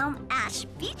 apple, elm, ash,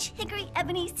 beech, hickory,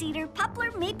 ebony, cedar,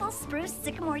 poplar, maple, spruce,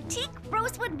 sycamore, teak,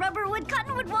 rosewood, rubberwood,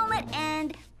 cottonwood, walnut,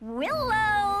 and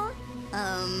willow.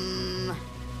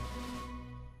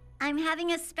 I'm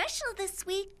having a special this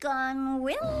week on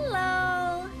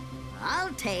willow.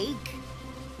 I'll take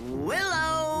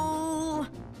willow.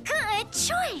 Good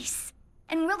choice.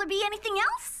 And will there be anything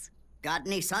else? Got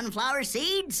any sunflower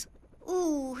seeds?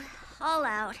 Ooh, all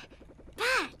out.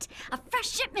 But a fresh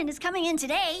shipment is coming in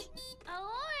today.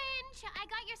 Orange, I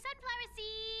got your sunflower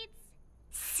seeds.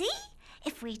 See?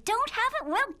 If we don't have it,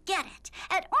 we'll get it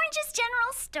at Orange's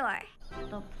General Store.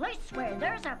 The place where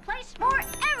there's a place for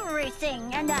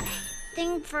everything and a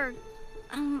thing for,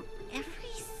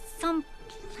 some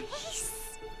place.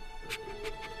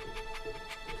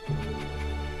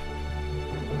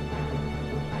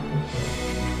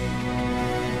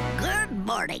 Good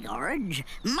morning, Orange.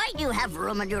 Might you have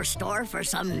room in your store for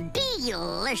some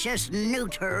delicious,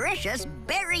 nutritious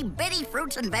Berry Bitty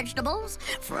fruits and vegetables,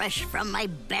 fresh from my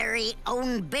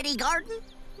berry-owned Bitty garden?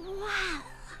 Wow.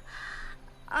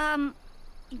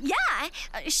 Yeah,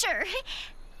 sure.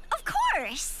 Of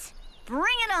course.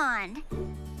 Bring it on.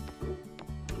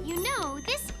 You know,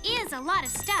 this is a lot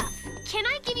of stuff. Can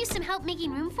I give you some help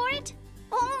making room for it?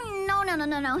 Oh, no.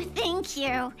 Thank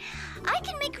you. I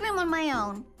can make room on my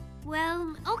own.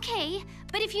 Well, okay.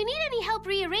 But if you need any help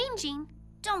rearranging...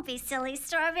 Don't be silly,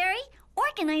 Strawberry.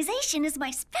 Organization is my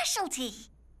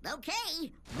specialty.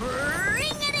 Okay,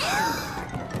 bring it in.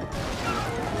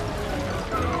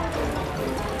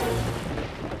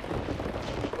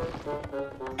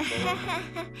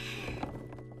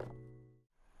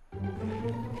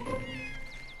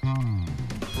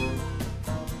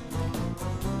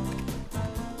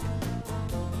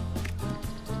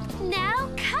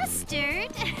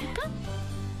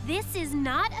 This is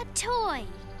not a toy.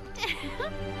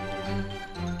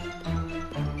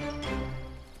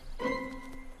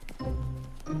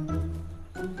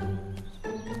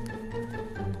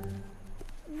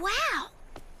 Wow!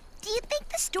 Do you think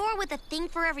the store with a thing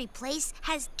for every place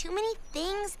has too many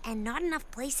things and not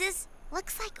enough places?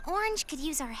 Looks like Orange could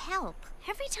use our help.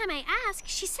 Every time I ask,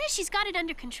 she says she's got it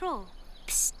under control.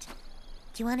 Psst.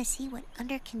 Do you want to see what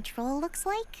under control looks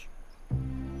like?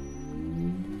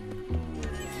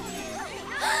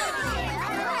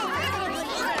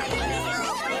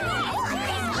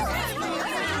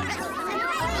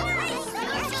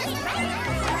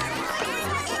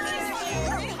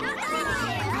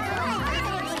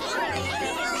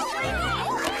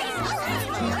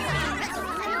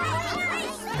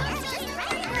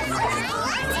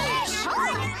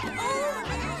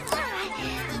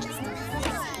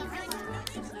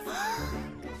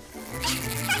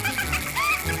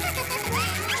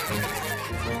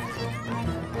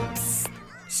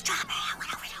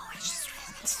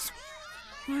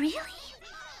 Really?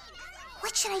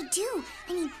 What should I do?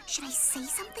 I mean, should I say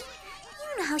something?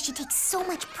 You know how she takes so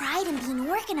much pride in being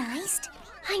organized.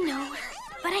 I know,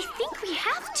 but I think we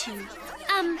have to.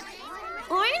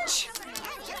 Orange?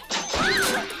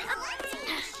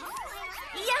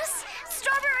 Yes,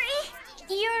 Strawberry?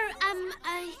 You're,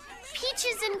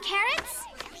 peaches and carrots?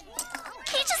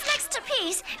 Peaches next to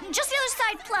peas, just the other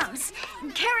side plums.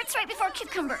 Carrots right before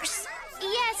cucumbers.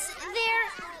 Yes, they're...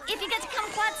 If you get to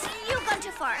kumquats, you've gone too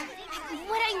far.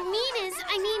 What I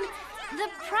mean, the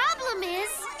problem is...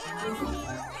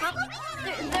 Problem?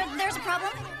 There's a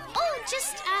problem? Oh,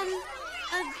 just,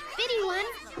 a bitty one.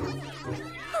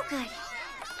 Oh, good.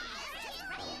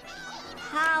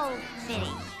 How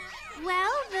bitty?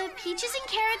 Well, the peaches and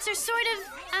carrots are sort of,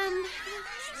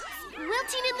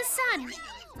 wilting in the sun.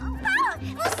 Oh,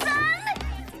 the sun?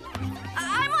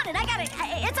 I'm on it, I got it.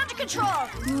 It's under control.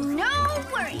 No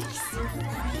worries.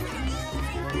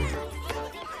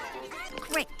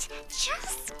 Great,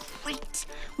 just great.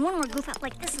 One more goof up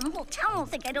like this and the whole town will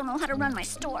think I don't know how to run my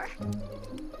store.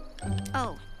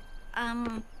 Oh,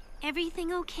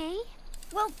 Everything okay?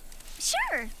 well,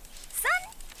 sure. Sun,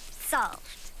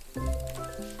 solved.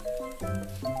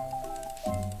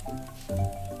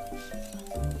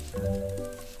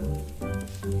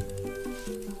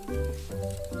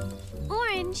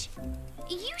 Orange,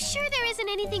 you sure there isn't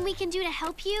anything we can do to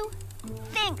help you?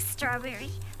 Thanks, Strawberry.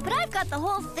 But I've got the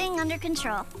whole thing under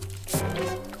control.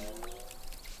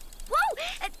 Whoa!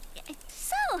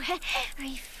 So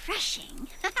refreshing.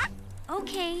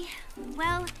 Okay,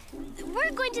 well,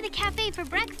 we're going to the cafe for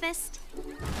breakfast.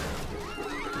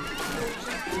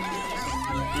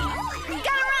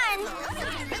 Gotta run!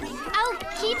 I'll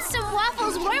keep some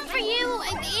waffles warm for you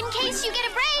in case you get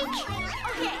a break.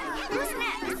 Okay, who's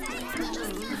next?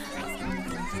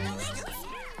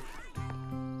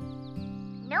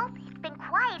 Nope, it's been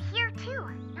quiet here too.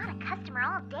 Not a customer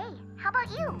all day. How about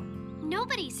you?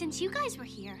 Nobody since you guys were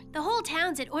here. The whole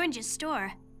town's at Orange's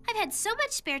store. I've had so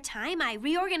much spare time, I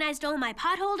reorganized all my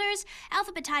pot holders,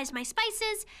 alphabetized my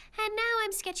spices, and now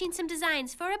I'm sketching some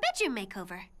designs for a bedroom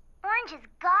makeover. Orange has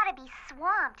gotta be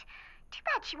swamped. Too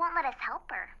bad she won't let us help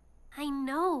her. I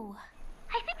know.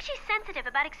 I think she's sensitive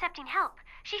about accepting help.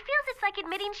 She feels it's like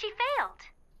admitting she failed.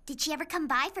 Did she ever come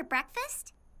by for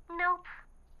breakfast? Nope.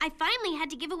 I finally had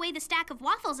to give away the stack of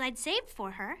waffles I'd saved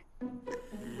for her.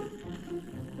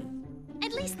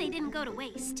 At least they didn't go to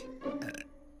waste.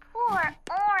 Poor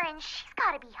Orange. She's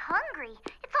gotta be hungry.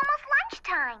 It's almost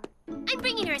lunchtime. I'm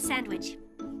bringing her a sandwich.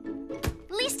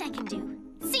 Least I can do.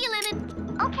 See you,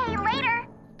 Lemon. Okay, later.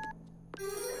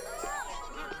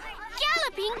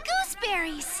 Galloping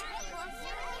gooseberries!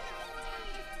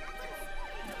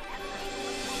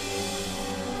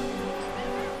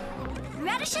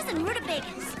 Radishes and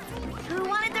rutabagas. Who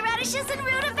wanted the radishes and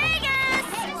rutabagas?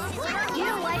 You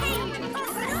know what?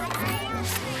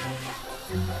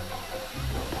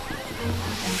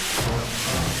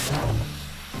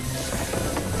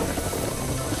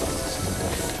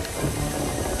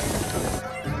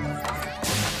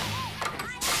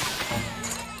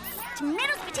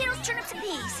 Tomatoes, potatoes, turnips, and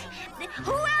peas.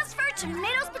 Who asked for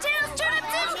tomatoes, potatoes,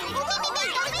 turnips, and...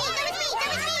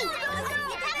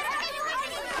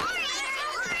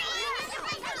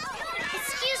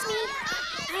 Excuse me.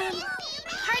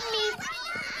 Pardon me.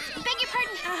 Beg your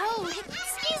pardon. Oh,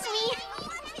 excuse me.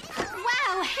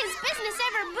 Wow, is business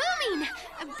ever booming?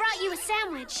 I brought you a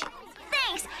sandwich.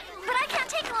 Thanks, but I can't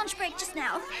take a lunch break just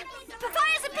now.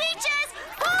 Papayas and peaches!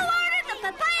 Who ordered the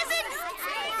papayas and...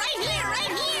 Right here,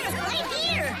 right here, right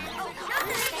here!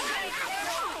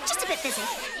 Just a bit busy.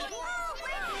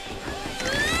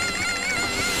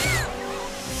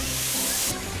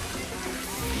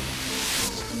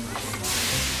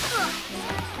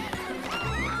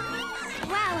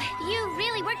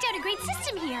 worked out a great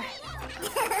system here.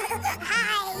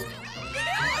 Hi.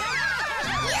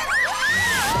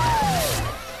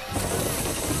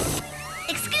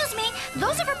 Excuse me,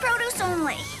 those are for produce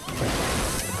only.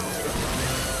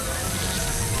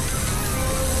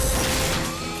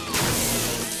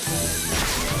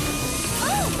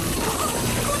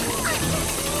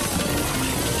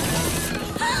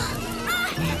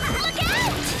 Look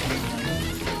out!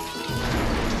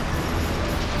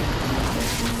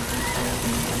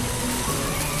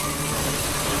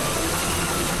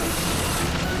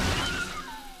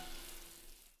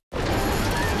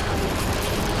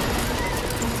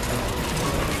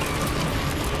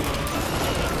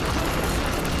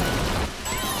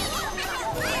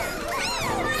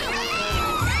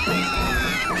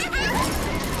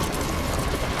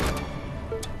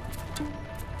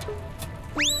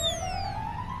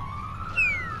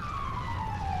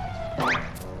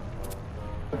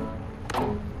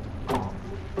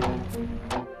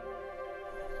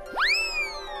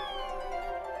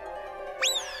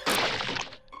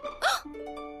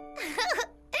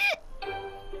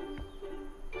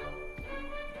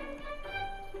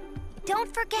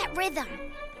 Don't forget rhythm,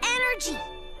 energy.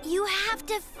 You have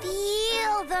to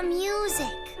feel the music.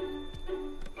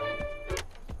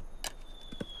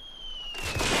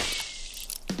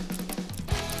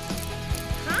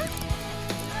 Huh?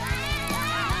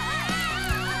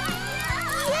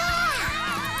 Yeah!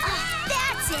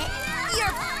 That's it.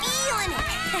 You're feeling it.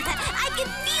 I can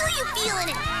feel you feeling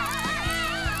it.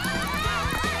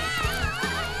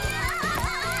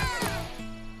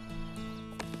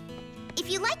 If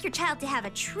you like your child to have a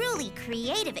truly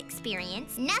creative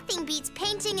experience, nothing beats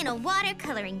painting in a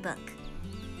watercoloring book.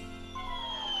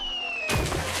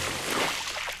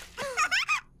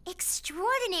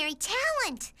 Extraordinary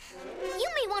talent! You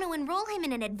may want to enroll him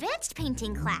in an advanced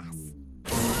painting class.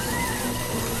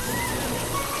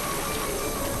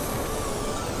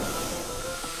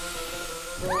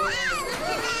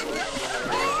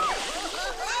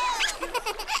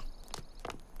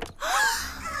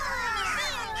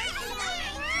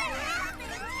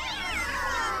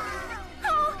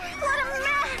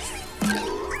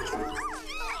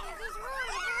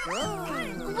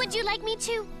 Would you like me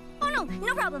to? Oh, no,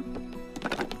 no problem.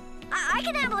 I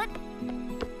can handle it.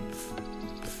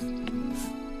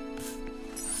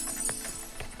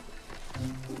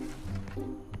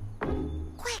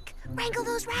 Quick, wrangle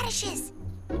those radishes.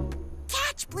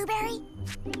 Catch, Blueberry.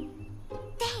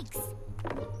 Thanks.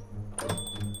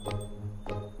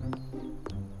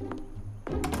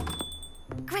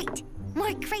 Great,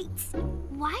 more crates.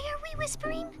 Why are we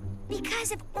whispering?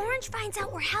 Because if Orange finds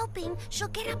out we're helping, she'll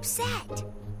get upset.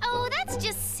 Oh, that's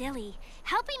just silly.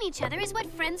 Helping each other is what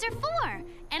friends are for.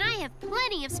 And I have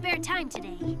plenty of spare time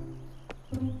today.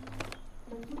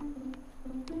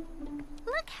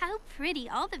 Look how pretty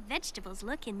all the vegetables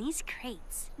look in these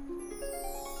crates.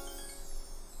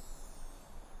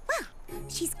 Well,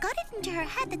 she's got it into her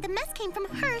head that the mess came from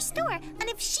her store. And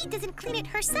if she doesn't clean it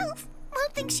herself, we'll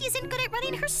think she isn't good at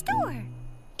running her store.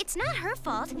 It's not her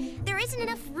fault. There isn't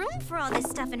enough room for all this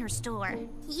stuff in her store.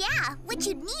 Yeah, what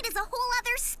you'd need is a whole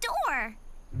other store.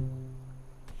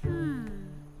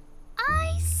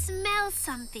 I smell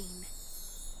something.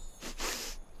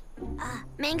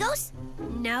 Mangoes?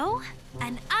 No,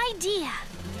 an idea.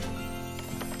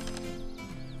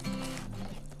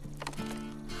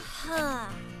 Huh.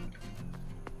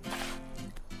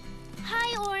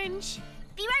 Hi, Orange.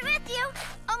 Be right with you.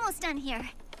 Almost done here.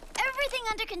 Everything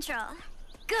under control.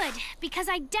 Good, because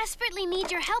I desperately need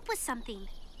your help with something.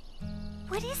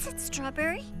 What is it,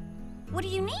 Strawberry? What do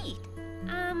you need?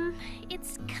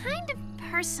 It's kind of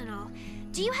personal.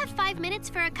 Do you have 5 minutes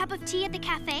for a cup of tea at the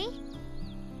cafe?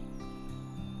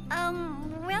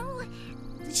 Well,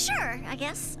 sure, I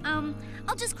guess.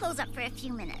 I'll just close up for a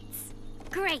few minutes.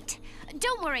 Great.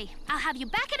 Don't worry. I'll have you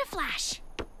back in a flash.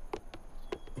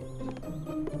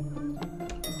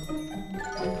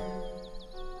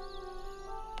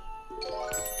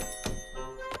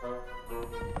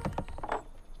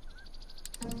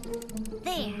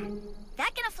 There.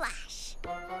 Back in a flash.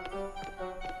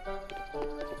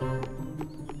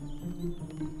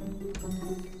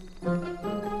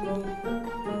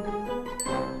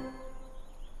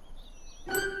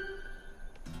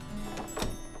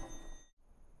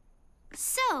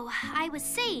 So, I was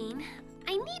saying,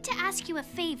 I need to ask you a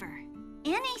favor.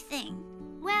 Anything.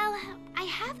 Well, I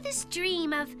have this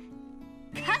dream of...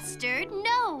 Custard?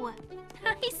 No!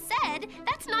 I said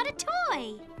that's not a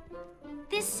toy.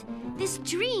 This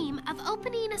dream of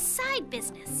opening a side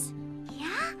business.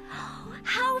 Yeah?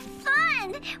 How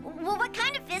fun! Well, what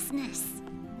kind of business?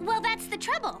 Well, that's the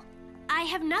trouble. I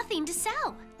have nothing to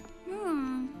sell.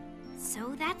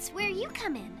 So that's where you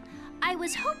come in. I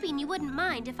was hoping you wouldn't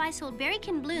mind if I sold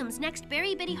Berrykin Bloom's next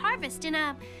Berry Bitty harvest in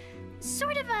a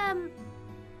sort of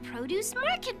produce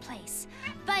marketplace,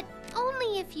 but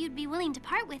only if you'd be willing to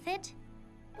part with it.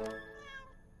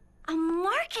 A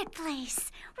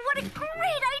marketplace? What a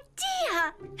great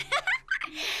idea!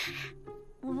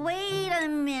 Wait a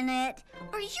minute.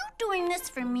 Are you doing this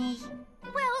for me?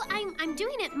 Well, I'm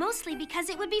doing it mostly because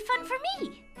it would be fun for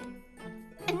me.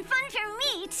 And fun for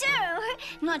me, too.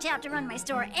 Not to have to run my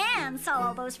store and sell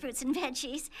all those fruits and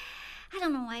veggies. I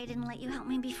don't know why I didn't let you help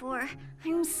me before.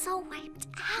 I'm so wiped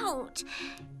out.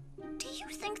 Do you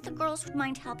think the girls would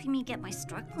mind helping me get my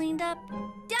store cleaned up?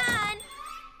 Done!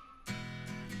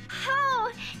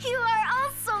 Oh, you are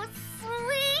all so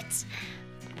sweet.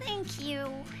 Thank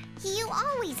you. You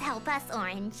always help us,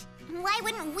 Orange. Why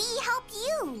wouldn't we help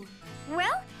you?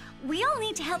 Well, we all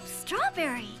need to help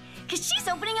Strawberry, because she's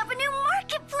opening up a new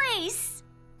marketplace.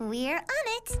 We're on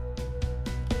it.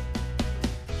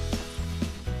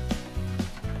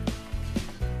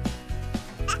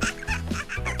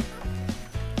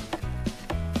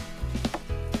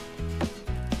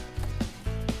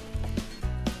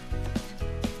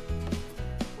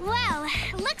 Well,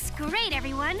 looks great,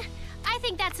 everyone. I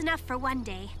think that's enough for one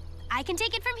day. I can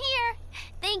take it from here.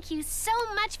 Thank you so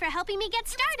much for helping me get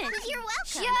started. You're welcome.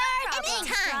 Sure,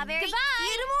 Anytime. Strawberry. Goodbye. See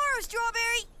you tomorrow,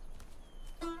 Strawberry.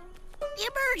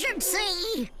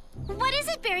 Emergency! What is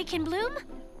it, Berrykin Bloom?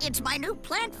 It's my new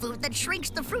plant food that shrinks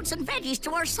the fruits and veggies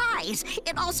to our size.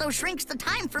 It also shrinks the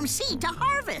time from seed to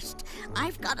harvest.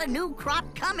 I've got a new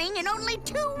crop coming in only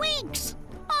 2 weeks.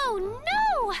 Oh,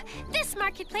 no! This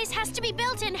marketplace has to be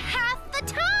built in half the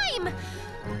time!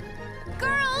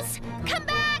 Girls, come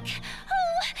back!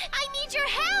 Oh, I need your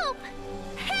help!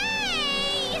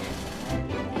 Hey!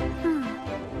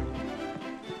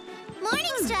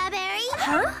 Morning, Strawberry.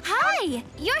 Huh? Hi!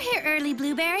 You're here early,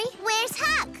 Blueberry. Where's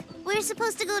Huck? We're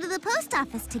supposed to go to the post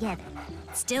office together.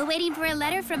 Still waiting for a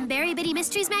letter from Berry Bitty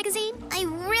Mysteries magazine? I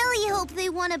really hope they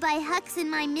want to buy Huck's and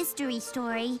My Mystery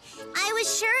Story. I was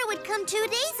sure it would come 2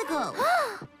 days ago.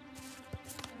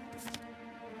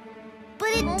 But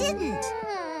it didn't.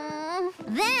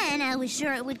 Then I was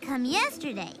sure it would come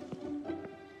yesterday.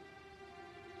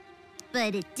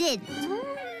 But it didn't.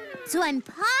 So I'm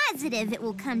positive it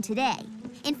will come today.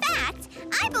 In fact,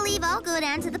 I believe I'll go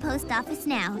down to the post office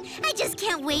now. I just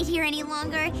can't wait here any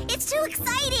longer. It's too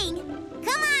exciting.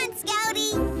 Come on,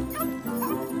 Scouty.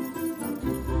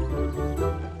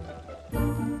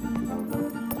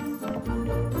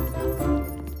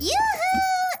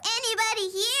 Yoo-hoo! Anybody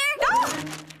here? Oh!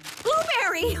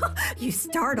 Blueberry! You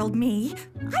startled me.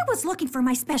 I was looking for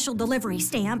my special delivery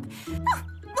stamp. Oh,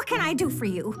 what can I do for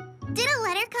you? Did a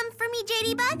letter come for me,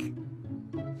 JD Bug?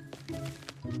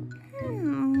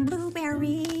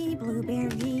 Blueberry,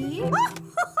 blueberry.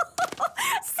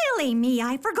 Silly me,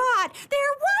 I forgot.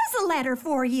 There was a letter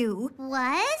for you.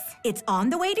 Was? It's on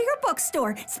the way to your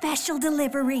bookstore. Special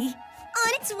delivery.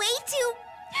 On its way to...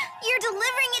 You're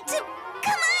delivering it to...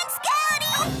 Come on,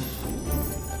 Scouty!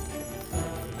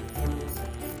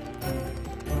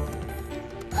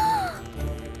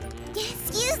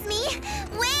 Excuse me.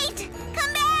 Wait!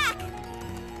 Come back!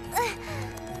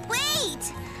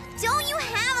 Wait! Don't you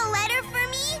have a letter for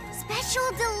me?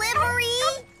 Special delivery?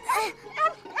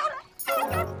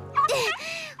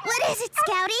 What is it,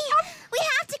 Scouty? We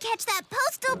have to catch that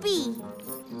postal bee.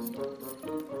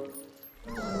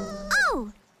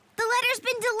 Oh! The letter's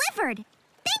been delivered.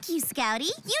 Thank you,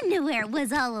 Scouty. You knew where it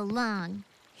was all along.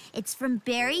 It's from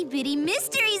Berry Bitty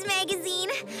Mysteries magazine.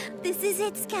 This is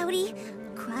it, Scouty.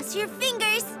 Cross your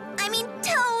fingers. I mean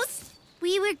toes.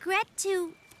 We regret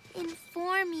to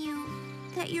inform you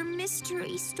that your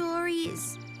mystery story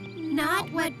is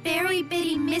Not what Berry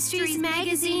Bitty Mysteries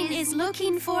magazine is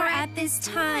looking for at this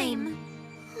time.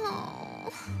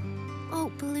 Oh.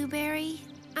 Oh, Blueberry,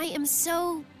 I am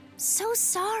so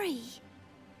sorry.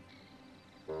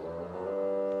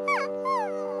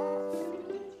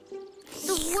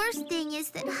 The worst thing is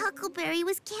that Huckleberry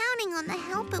was counting on the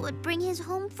help it would bring his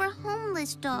home for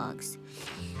homeless dogs.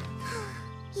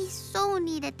 He so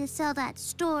needed to sell that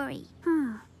story.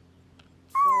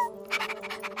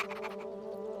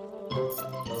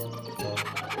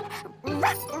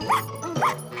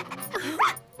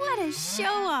 What a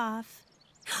show-off.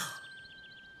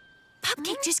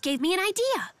 Pupcake just gave me an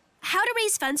idea. How to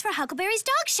raise funds for Huckleberry's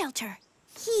dog shelter.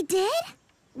 He did?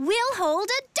 We'll hold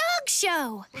a dog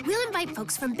show. We'll invite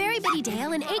folks from Berry Bitty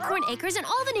Dale and Acorn Acres and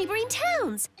all the neighboring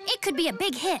towns. It could be a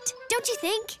big hit, don't you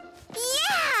think?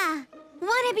 Yeah!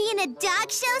 Want to be in a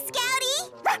dog show,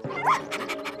 Scouty?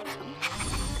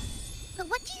 But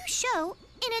what do you show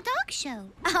in a dog show?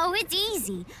 Oh, it's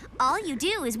easy. All you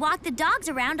do is walk the dogs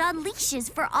around on leashes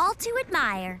for all to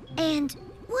admire. And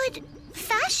would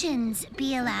fashions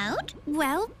be allowed?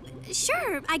 Well,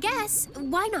 sure, I guess.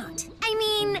 Why not? I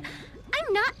mean,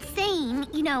 I'm not saying,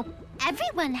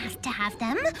 everyone has to have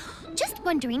them. Just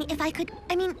wondering if I could,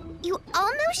 you all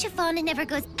know Chiffon never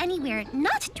goes anywhere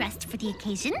not dressed for the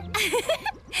occasion.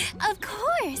 Of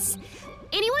course.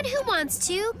 Anyone who wants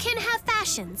to can have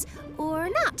fashions, or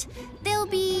not. They'll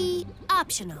be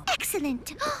optional.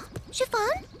 Excellent.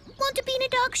 Chiffon, want to be in a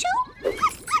dog show?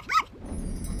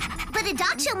 But a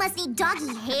dog show must need doggy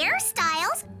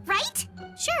hairstyles, right?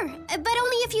 Sure, but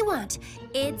only if you want.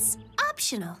 It's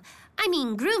optional. I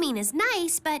mean, grooming is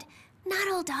nice, but not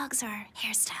all dogs are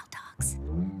hairstyle dogs.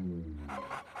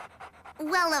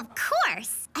 Well, of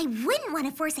course. I wouldn't want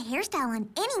to force a hairstyle on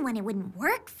anyone it wouldn't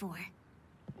work for.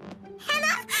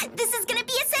 Hannah, this is gonna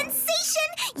be a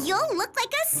sensation! You'll look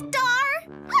like a star!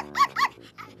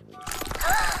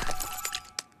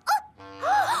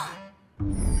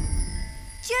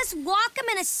 Just walk them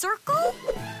in a circle?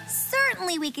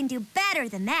 Certainly we can do better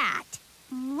than that.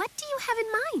 What do you have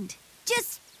in mind?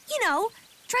 Just,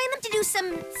 train them to do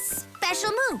some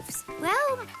special moves.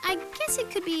 Well, I guess it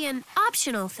could be an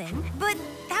optional thing. But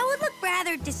that would look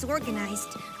rather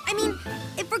disorganized. I mean,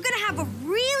 if we're gonna have a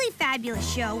really fabulous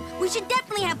show, we should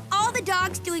definitely have all the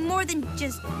dogs doing more than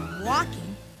just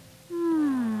walking.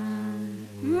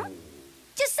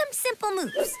 Just some simple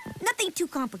moves. Nothing too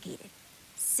complicated.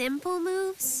 Simple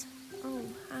moves? Oh,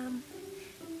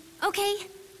 okay.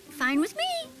 Fine with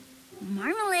me.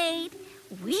 Marmalade,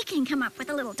 we can come up with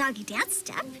a little doggy dance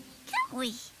step, can't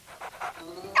we?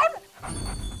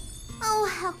 Oh,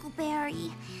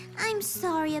 Huckleberry, I'm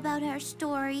sorry about our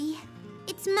story.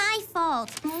 It's my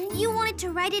fault. You wanted to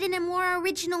write it in a more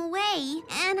original way,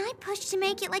 and I pushed to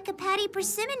make it like a Patty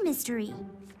Persimmon mystery.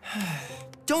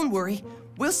 Don't worry.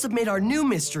 We'll submit our new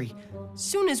mystery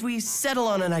soon as we settle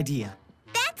on an idea.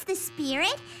 That's the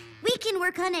spirit. We can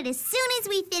work on it as soon as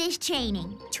we finish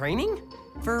training. Training?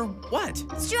 For what?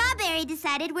 Strawberry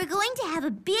decided we're going to have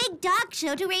a big dog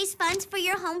show to raise funds for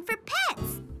your home for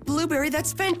pets. Blueberry,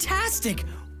 that's fantastic!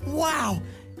 Wow!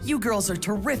 You girls are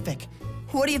terrific.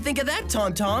 What do you think of that,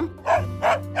 Tom Tom?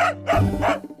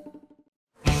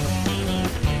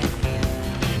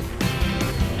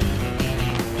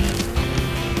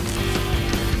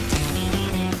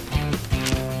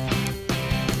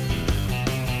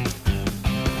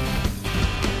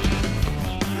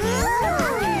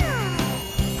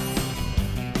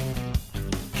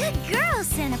 Good girl,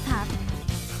 Cinnapop.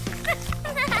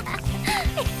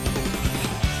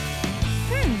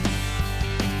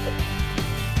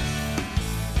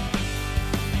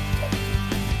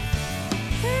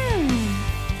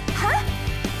 Huh?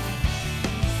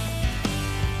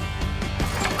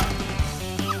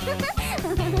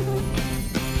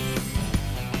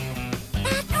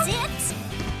 That's it.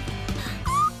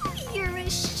 You're a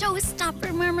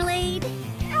showstopper, Marmalade.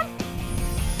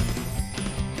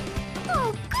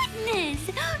 Oh, goodness!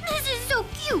 This is so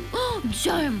cute!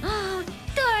 Charm!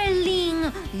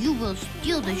 Darling! You will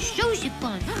steal the show,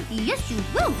 Chiffon! Yes, you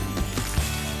will!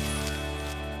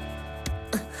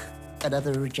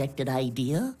 Another rejected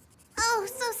idea? Oh,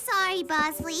 so sorry,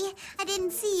 Bosley. I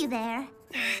didn't see you there.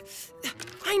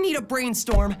 I need a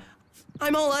brainstorm.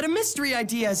 I'm all out of mystery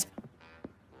ideas.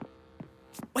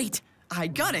 Wait, I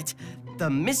got it. The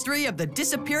mystery of the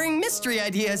disappearing mystery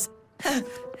ideas.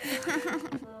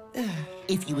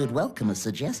 If you would welcome a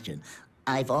suggestion,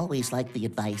 I've always liked the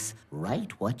advice,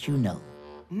 write what you know.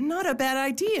 Not a bad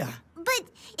idea. But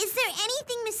is there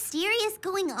anything mysterious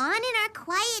going on in our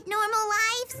quiet, normal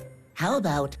lives? How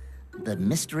about the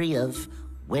mystery of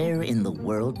where in the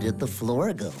world did the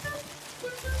floor go?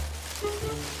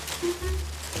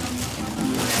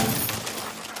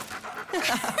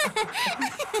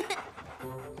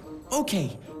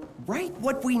 Okay, write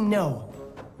what we know.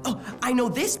 Oh, I know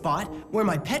this spot where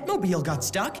my Petmobile got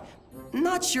stuck.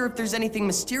 Not sure if there's anything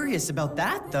mysterious about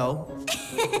that, though.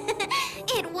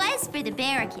 It was for the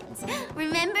Barricans,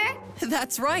 remember?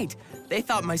 That's right. They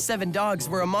thought my 7 dogs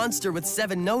were a monster with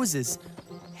 7 noses.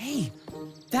 Hey,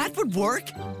 that would work.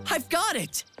 I've got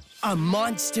it. A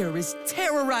monster is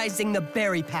terrorizing the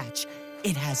berry patch.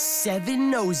 It has 7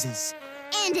 noses.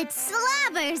 And it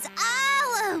slobbers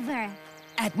all over.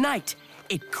 At night,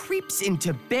 it creeps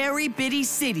into Berry Bitty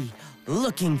City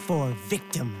looking for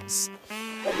victims.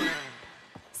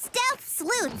 Stealth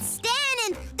sleuths, Stan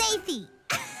and Stacy.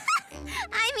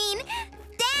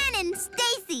 Stan and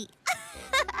Stacy.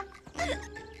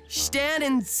 Stan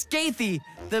and Scathy,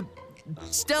 the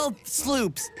stealth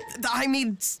sleuths.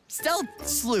 Stealth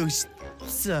sleuths.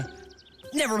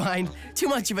 Never mind. Too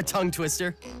much of a tongue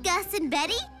twister. Gus and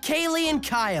Betty? Kaylee and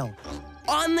Kyle.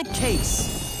 On the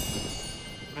case.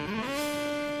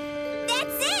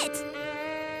 That's it!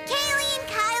 Kaylee and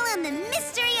Kyle and the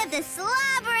mystery of the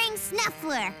slobbering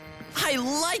snuffler. I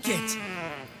like it.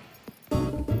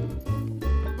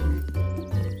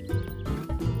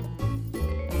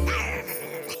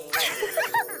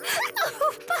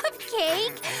 Oh,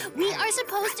 Cupcake! We are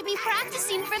supposed to be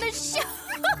practicing for the show.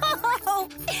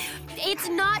 It's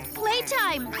not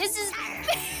playtime. This is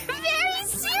very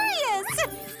serious.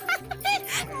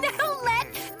 Now let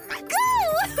go!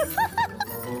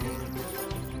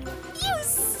 You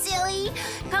silly!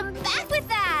 Come back with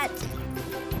that!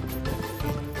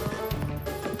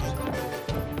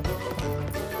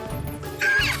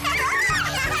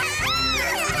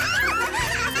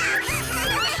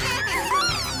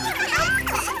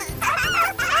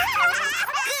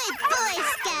 Good boy,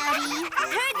 Scouty.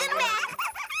 Heard them back.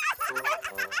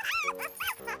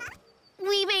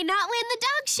 We may not win the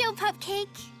dog show,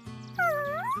 Pupcake.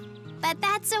 But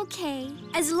that's okay,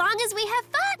 as long as we have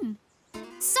fun.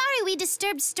 Sorry we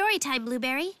disturbed story time,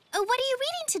 Blueberry. What are you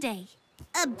reading today?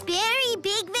 A very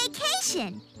big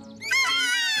vacation.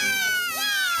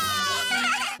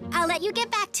 I'll let you get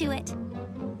back to it.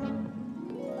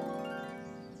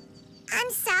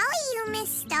 I'm sorry you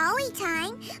missed story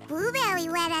time. Blueberry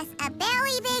led us a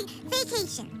very big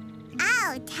vacation.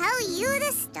 I'll tell you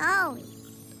the story.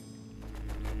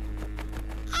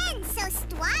 And so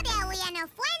Strawberry and her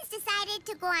friends decided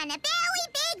to go on a very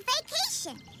big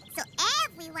vacation. So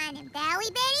everyone in Berry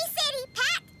Bitty City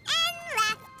packed and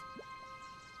left.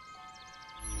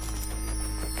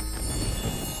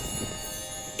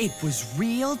 It was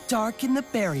real dark in the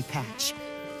berry patch.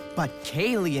 But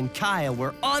Kaylee and Kyle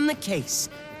were on the case.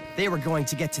 They were going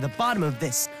to get to the bottom of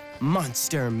this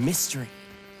monster mystery.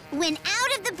 When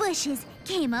out of the bushes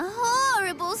came a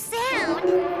horrible sound.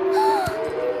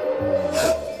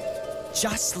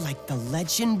 Just like the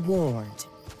legend warned.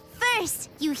 First,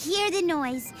 you hear the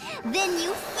noise. Then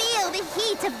you feel the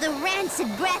heat of the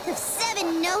rancid breath of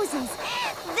 7 noses.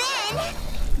 Then...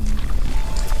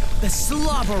 the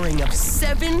slobbering of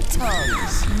 7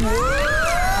 tongues.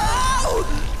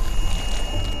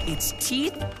 Its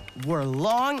teeth were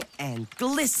long and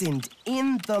glistened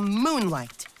in the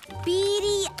moonlight.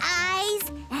 beady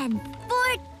eyes and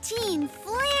 14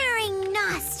 flaring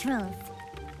nostrils.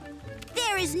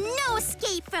 There is no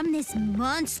escape from this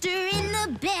monster in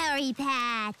the berry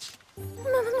patch.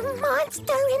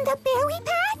 Monster in the berry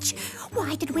patch?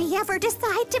 Why did we ever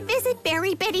decide to visit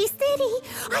Berry Bitty City?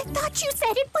 I thought you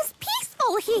said it was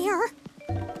peaceful here.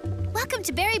 Welcome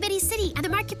to Berry Bitty City and the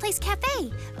Marketplace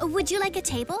Cafe. Would you like a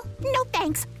table? No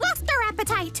thanks. Lost our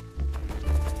appetite.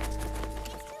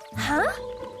 Huh?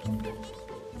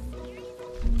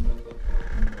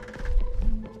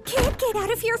 Can't get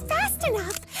out of here fast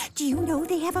enough. Do you know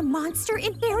they have a monster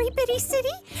in Berry Bitty City?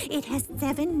 It has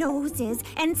 7 noses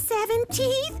and 7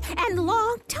 teeth and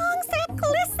long tongues that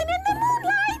glisten in the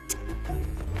moonlight.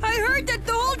 I heard that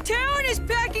the whole town is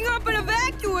packing up and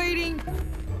evacuating.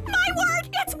 My word,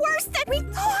 it's worse than we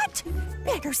thought.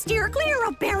 Better steer clear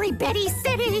of Berry Bitty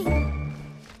City.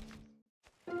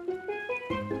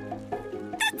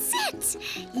 That's it!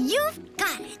 You've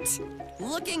got it!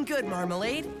 Looking good,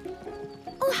 Marmalade.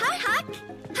 Oh, hi, Huck.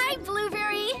 Hi,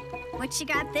 Blueberry. What you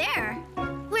got there?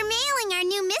 We're mailing our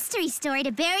new mystery story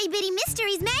to Berry Bitty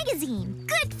Mysteries magazine.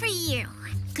 Good for you.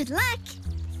 Good luck.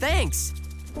 Thanks.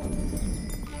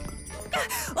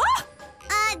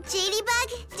 JD Bug,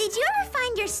 did you ever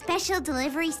find your special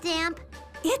delivery stamp?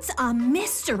 It's a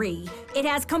mystery. It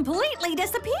has completely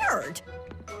disappeared.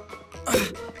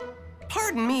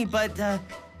 Pardon me, but,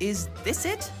 is this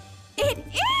it? It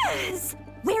is!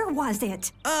 Where was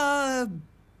it?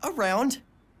 Around.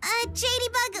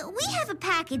 JD Bug, we have a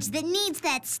package that needs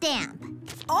that stamp.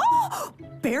 Oh!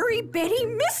 Berry Bitty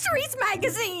Mysteries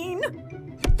magazine!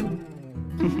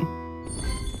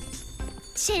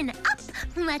 Chin up,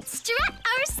 let's strut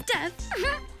our stuff.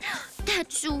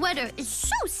 That sweater is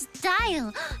so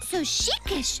style, so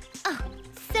chicish. Oh,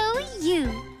 so you.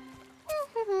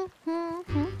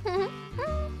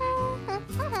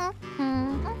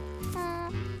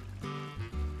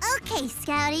 Okay,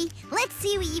 Scouty, let's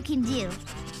see what you can do.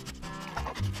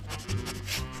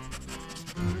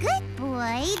 Good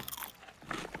boy.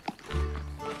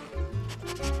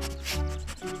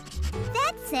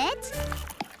 That's it.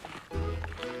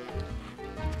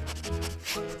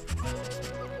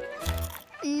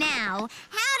 Now,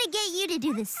 how to get you to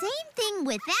do the same thing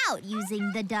without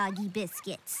using the doggy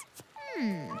biscuits?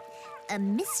 A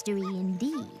mystery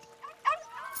indeed.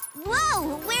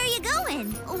 Whoa, where are you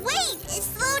going? Wait,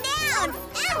 slow down.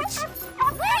 Ouch!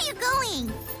 Where are you going?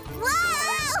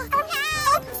 Whoa!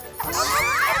 Help!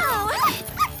 Oh!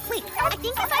 Wait, I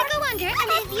think if I go under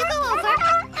and if you go over...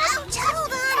 Ouch!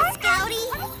 Hold on, Scouty.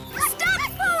 Stop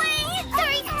pulling!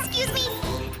 Sorry, excuse me.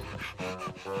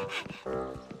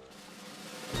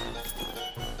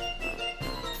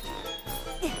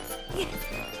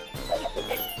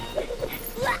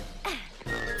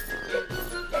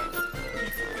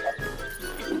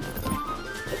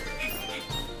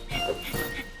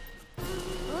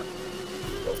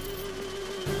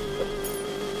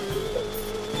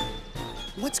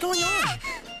 What's going on?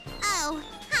 Oh,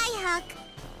 hi, Huck.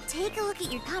 Take a look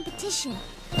at your competition.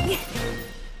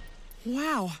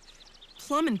 Wow,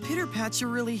 Plum and Pitter Patch are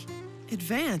really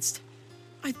advanced.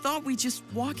 I thought we'd just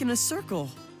walk in a circle.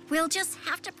 We'll just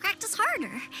have to practice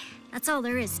harder. That's all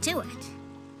there is to it.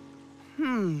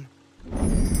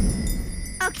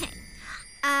 Okay.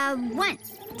 1,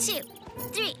 2,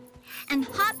 3. And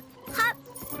hop, hop,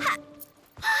 hop.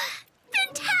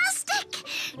 Fantastic!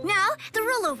 Now, the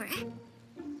rollover.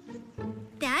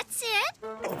 That's it.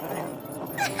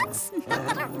 That's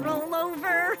not a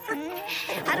rollover.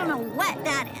 I don't know what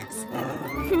that is.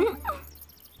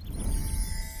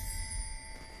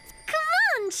 Come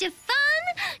on, Chiffon.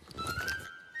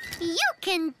 You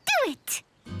can do it.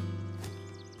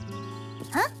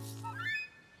 Huh?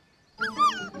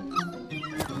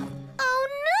 Oh,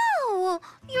 no!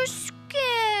 You're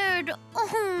scared.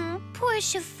 Oh, poor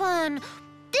Chiffon.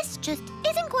 This just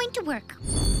isn't going to work.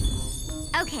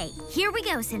 Okay, here we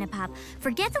go, Cinnapop.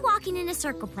 Forget the walking in a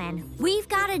circle plan. We've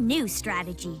got a new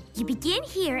strategy. You begin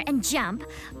here and jump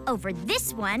over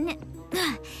this one,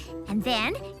 and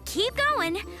then keep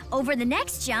going over the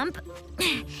next jump,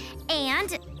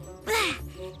 and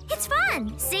it's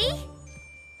fun, see?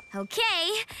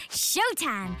 Okay,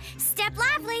 showtime. Step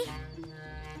lively.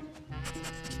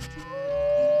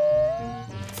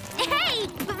 Hey!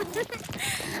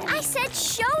 I said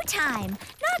showtime,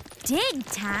 not dig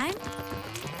time.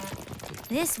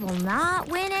 This will not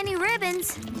win any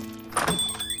ribbons.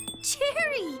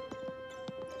 Cherry!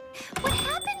 What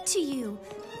happened to you?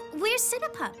 Where's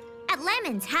Cinnapop? At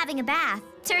Lemon's having a bath.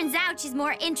 Turns out she's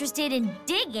more interested in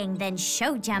digging than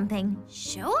show jumping.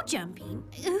 Show jumping?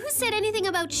 Who said anything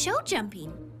about show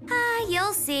jumping?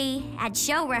 You'll see at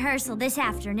show rehearsal this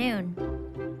afternoon.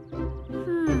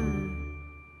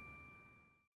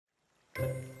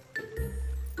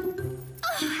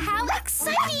 Oh, how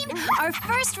exciting! Our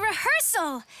first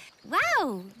rehearsal!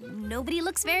 Wow, nobody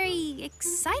looks very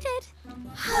excited.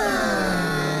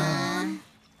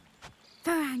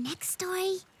 For our next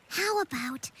story, how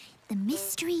about the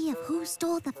mystery of who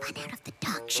stole the fun out of the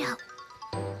dog show?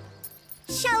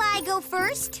 Shall I go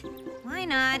first? Why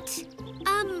not?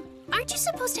 Aren't you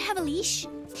supposed to have a leash?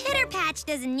 Pitter Patch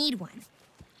doesn't need one.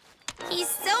 He's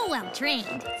so well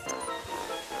trained.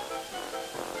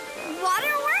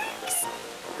 Waterworks?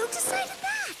 Who decided that?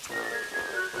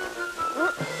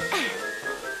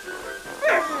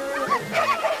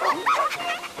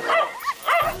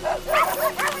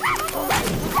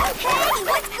 Hey,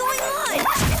 what's going on?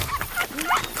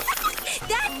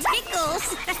 That tickles.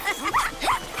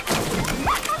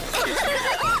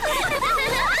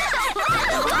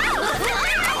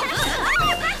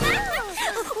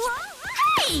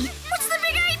 Hey, what's the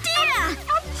big idea?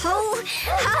 Oh,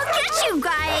 I'll get you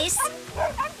guys.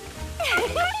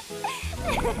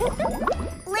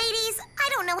 Ladies, I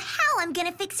don't know how I'm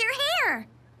gonna fix your hair.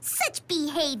 Such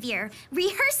behavior.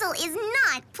 Rehearsal is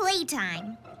not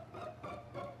playtime.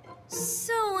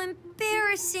 So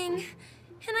embarrassing.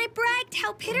 And I bragged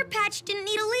how Pitter Patch didn't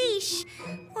need a leash.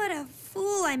 What a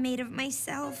fool I made of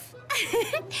myself.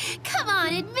 Come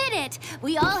on, admit it.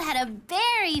 We all had a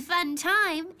very fun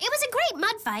time. It was a great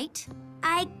mud fight.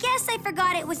 I guess I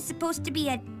forgot it was supposed to be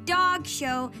a dog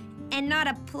show and not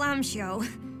a plum show.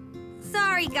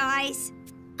 Sorry, guys.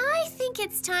 I think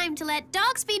it's time to let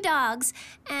dogs be dogs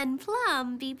and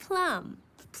Plum be Plum.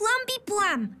 Plum be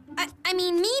Plum. I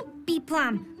mean, me be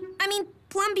Plum. I mean,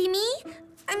 Plum be me?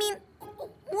 I mean,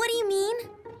 what do you mean?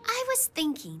 I was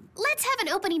thinking, let's have an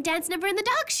opening dance number in the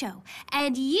dog show,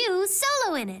 and you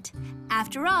solo in it.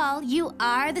 After all, you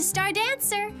are the star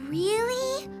dancer.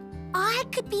 Really? I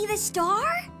could be the star?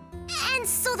 And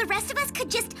so the rest of us could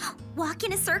just walk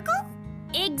in a circle?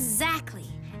 Exactly.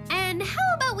 And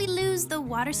how about we lose the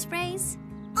water sprays?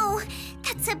 Oh,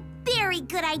 that's a very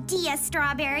good idea,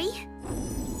 Strawberry.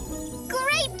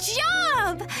 Great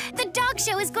job! The dog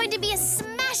show is going to be a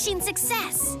smashing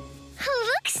success.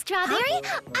 Look, Strawberry,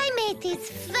 I made these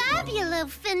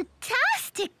fabulous,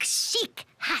 fantastic chic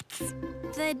hats.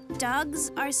 The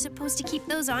dogs are supposed to keep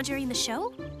those on during the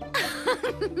show?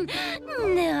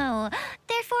 No,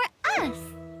 they're for us.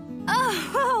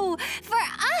 Oh, for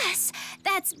us!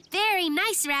 That's very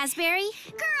nice, Raspberry.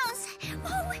 Girls,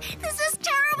 oh, this is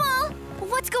terrible.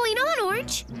 What's going on,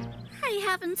 Orange? I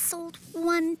haven't sold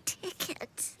one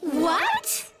ticket.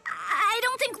 What? I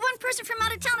don't think one person from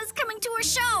out of town is coming to our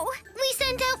show. We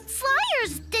sent out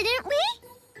flyers, didn't we?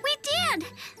 We did.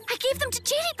 I gave them to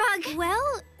Jadybug.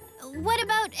 Well, what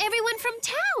about everyone from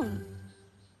town?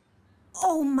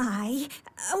 Oh, my.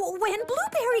 When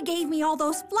Blueberry gave me all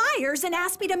those flyers and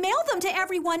asked me to mail them to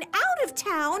everyone out of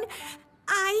town,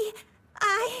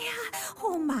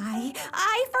 oh, my.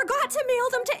 I forgot to mail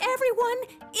them to everyone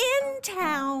in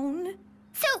town.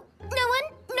 So, no one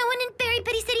in Berry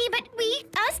Bitty City but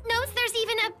us knows there's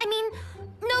even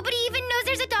nobody even knows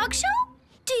there's a dog show?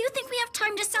 Do you think we have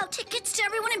time to sell tickets to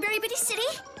everyone in Berry Bitty City?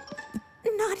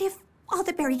 Not if all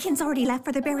the berrykins already left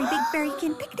for the Berry Big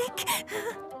Berrykin picnic.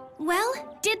 Well,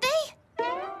 did they?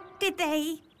 Did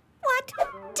they? What?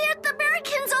 Did the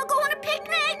berrykins all go on a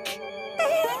picnic?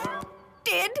 They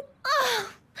did. Oh,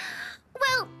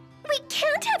 well, we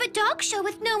can't have a dog show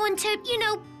with no one to,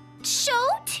 show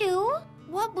to.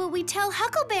 What will we tell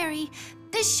Huckleberry?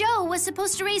 This show was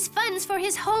supposed to raise funds for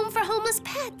his home for homeless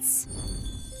pets.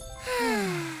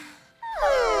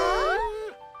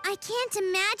 I can't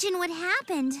imagine what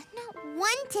happened. Not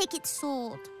one ticket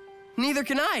sold. Neither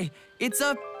can I. It's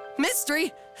a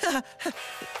mystery.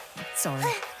 Sorry.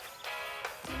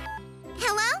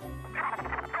 Hello?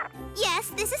 Yes,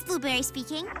 this is Blueberry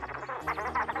speaking.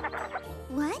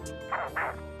 What?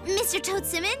 Mr. Toad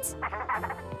Simmons?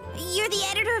 You're the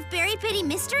editor of Berry Bitty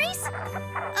Mysteries?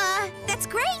 That's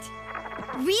great.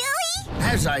 Really?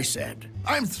 As I said,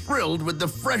 I'm thrilled with the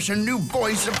fresh and new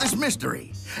voice of this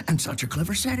mystery. And such a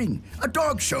clever setting. A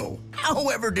dog show.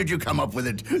 However did you come up with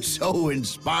it? So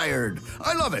inspired.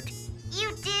 I love it.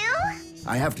 You do?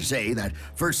 I have to say, that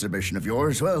first submission of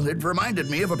yours, well, it reminded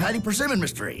me of a Patty Persimmon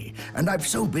mystery. And I've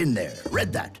so been there,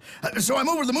 read that. So I'm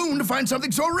over the moon to find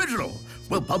something so original.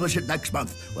 We'll publish it next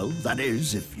month. Well, that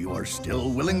is, if you are still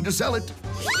willing to sell it.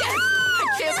 Yes!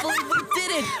 I can't believe we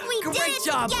did it! We Great did it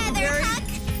job, together, Blueberry. Huck.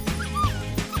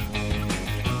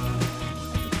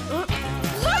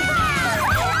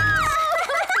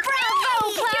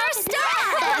 You're a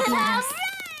star!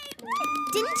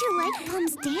 Didn't you like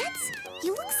Plum's dance?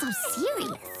 You look so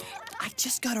serious. I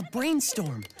just got a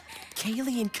brainstorm.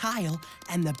 Kaylee and Kyle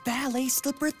and the ballet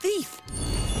slipper thief.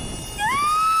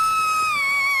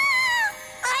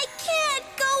 I can't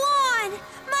go on!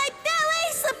 My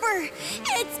ballet slipper!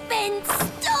 It's been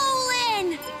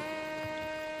stolen!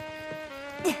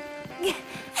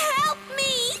 Help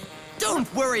me!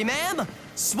 Don't worry, ma'am.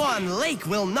 Swan Lake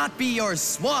will not be your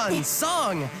swan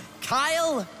song.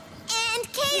 Kyle? And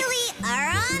Kaylee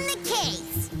are on the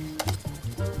case.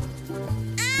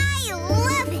 I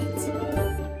love it.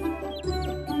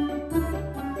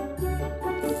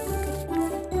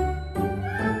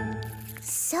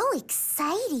 So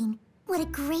exciting. What a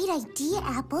great idea,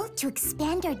 Apple, to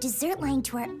expand our dessert line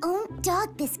to our own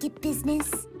dog biscuit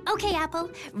business. Okay, Apple.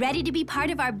 Ready to be part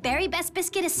of our Berry Best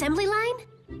Biscuit assembly line?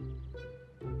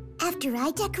 After I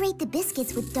decorate the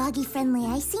biscuits with doggy-friendly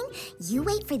icing, you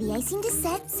wait for the icing to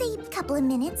set, say a couple of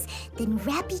minutes, then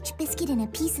wrap each biscuit in a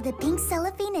piece of the pink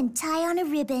cellophane and tie on a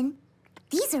ribbon.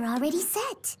 These are already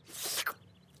set.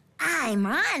 I'm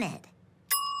on it.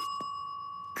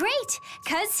 Great,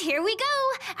 'cause here we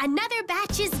go. Another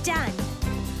batch is done.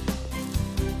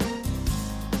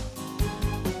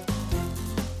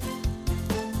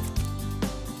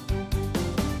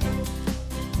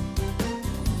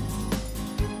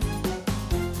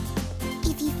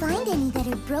 If you find any that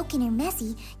are broken or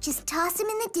messy, just toss them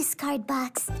in the discard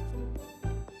box.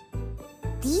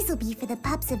 These will be for the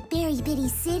pups of Berry Bitty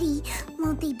City.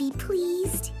 Won't they be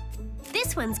pleased?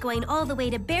 This one's going all the way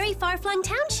to Berry Farflung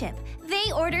Township.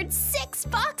 They ordered 6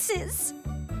 boxes.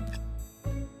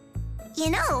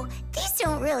 You know, these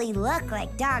don't really look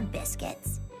like dog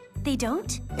biscuits. They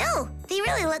don't? No, they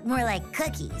really look more like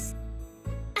cookies.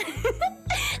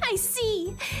 I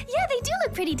see. Yeah, they do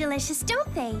look pretty delicious,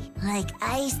 don't they? Like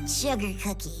iced sugar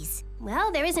cookies.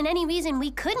 Well, there isn't any reason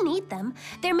we couldn't eat them.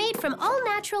 They're made from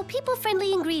all-natural,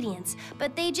 people-friendly ingredients,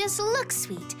 but they just look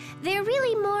sweet. They're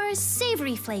really more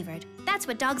savory flavored. That's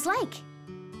what dogs like.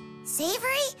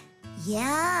 Savory?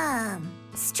 Yum.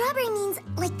 Strawberry means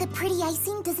like the pretty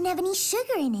icing doesn't have any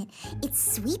sugar in it.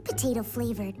 It's sweet potato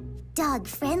flavored. Dog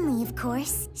friendly, of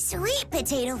course. Sweet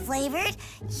potato flavored?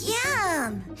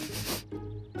 Yum.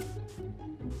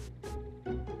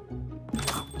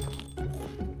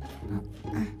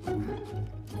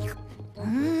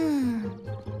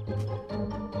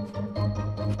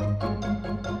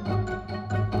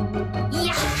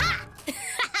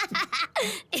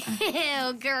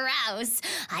 gross.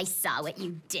 I saw what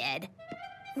you did.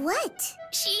 What?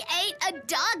 She ate a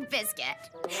dog biscuit.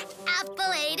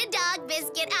 Apple ate a dog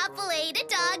biscuit. Apple ate a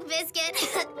dog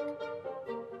biscuit.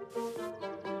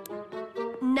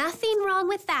 Nothing wrong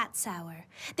with that, Sour.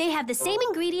 They have the same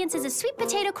ingredients as a sweet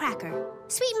potato cracker.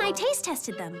 Sweet and I taste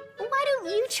tested them. Why don't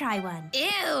you try one?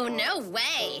 Ew, no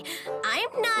way.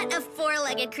 I'm not a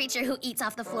four-legged creature who eats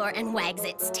off the floor and wags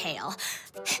its tail.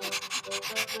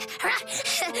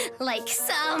 Like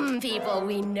some people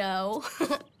we know.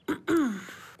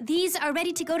 These are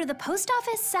ready to go to the post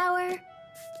office, Sour.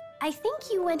 I think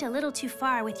you went a little too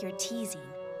far with your teasing.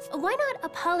 Why not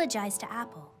apologize to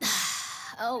Apple?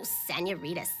 Oh,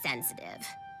 Senorita Sensitive.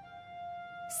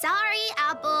 Sorry,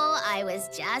 Apple. I was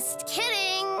just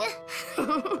kidding.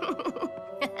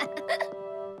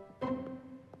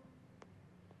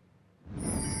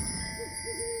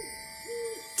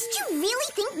 Did you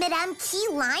really think Madame Key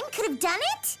Lime could have done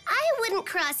it? I wouldn't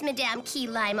cross Madame Key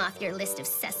Lime off your list of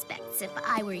suspects if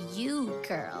I were you,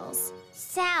 girls.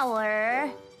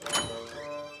 Sour.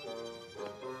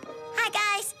 Hi,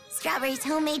 guys. Strawberry's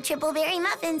homemade triple berry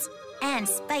muffins and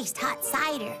spiced hot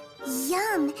cider.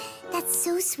 Yum! That's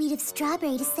so sweet of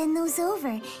Strawberry to send those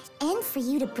over. And for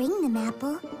you to bring them,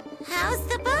 Apple. How's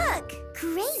the book?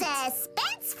 Great.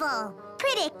 Suspenseful.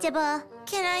 Predictable.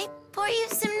 Can I pour you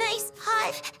some nice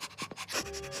hot...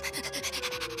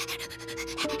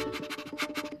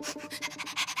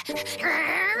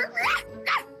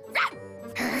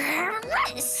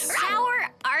 Sour,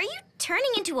 are you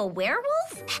turning into a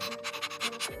werewolf?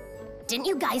 Didn't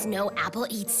you guys know Apple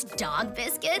eats dog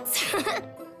biscuits?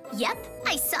 Yep,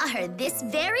 I saw her this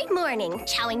very morning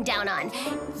chowing down on,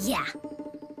 yeah,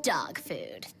 dog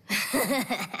food.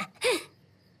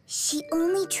 She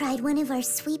only tried one of our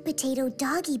sweet potato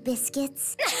doggy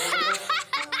biscuits.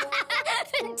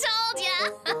 Told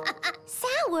ya!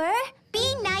 Sour,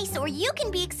 be nice or you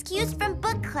can be excused from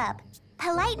book club.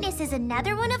 Politeness is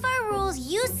another one of our rules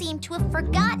you seem to have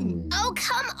forgotten. Oh,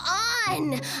 come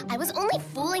on! I was only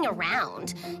fooling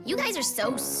around. You guys are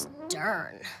so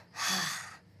stern.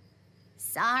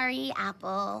 Sorry,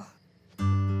 Apple.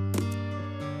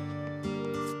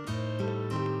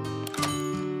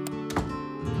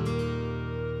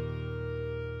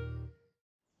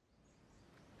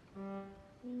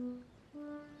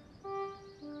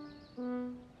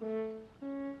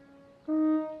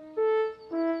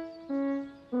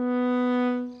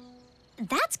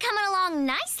 That's coming along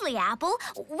nicely, Apple.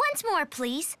 Once more,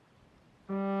 please.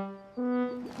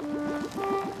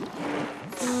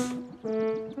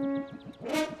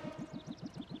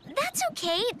 That's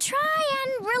okay. Try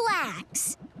and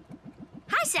relax.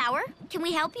 Hi, Sour. Can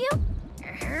we help you?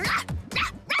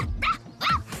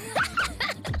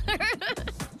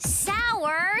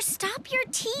 Sour, stop your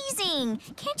teasing.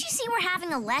 Can't you see we're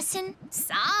having a lesson?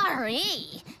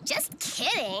 Sorry. Just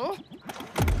kidding.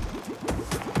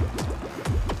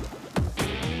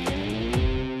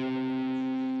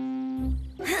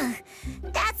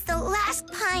 That's the last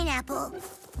pineapple.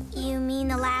 You mean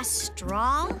the last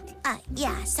straw?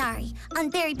 Yeah, sorry. On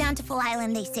Very Bountiful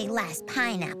Island, they say last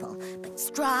pineapple. But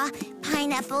straw,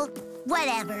 pineapple,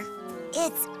 whatever.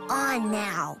 It's on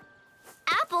now.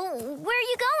 Apple, where are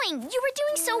you going? You were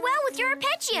doing so well with your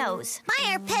arpeggios.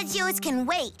 My arpeggios can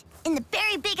wait. In the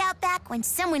very big outback, when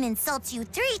someone insults you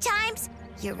 3 times,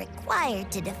 you're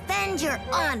required to defend your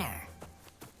honor.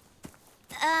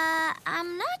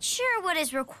 I'm not sure what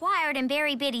is required in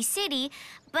Berry Bitty City,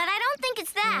 but I don't think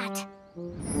it's that.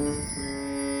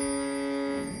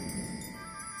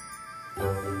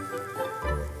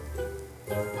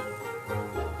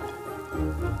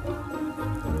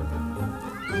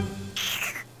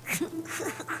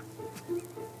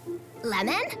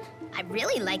 Lemon? I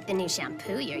really like the new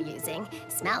shampoo you're using.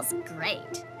 Smells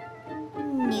great.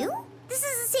 New? This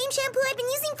is the same shampoo I've been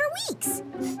using for weeks.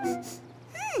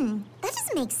 That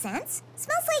doesn't make sense.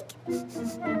 Smells like...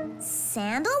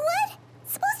 sandalwood?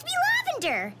 It's supposed to be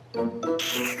lavender.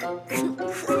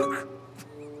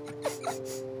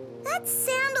 That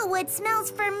sandalwood smells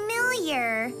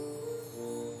familiar.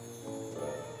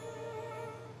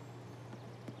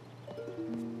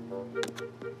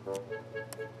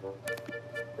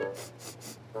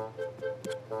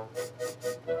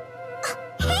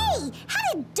 Hey!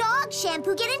 How did dog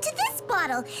shampoo get into this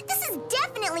bottle? This is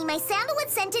definitely my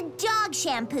sandalwood-scented dog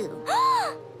shampoo.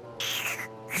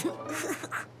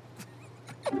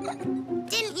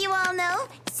 Didn't you all know?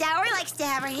 Sour likes to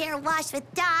have her hair washed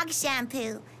with dog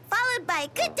shampoo, followed by a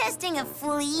good dusting of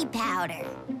flea powder.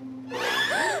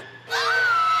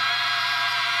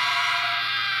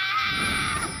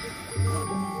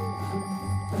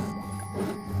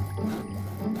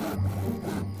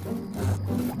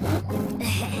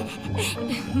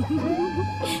 Good morning.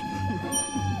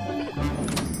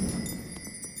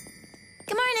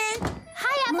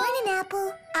 Hi, Apple. Morning,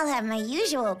 Apple. I'll have my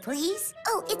usual, please.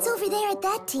 Oh, it's over there at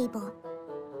that table.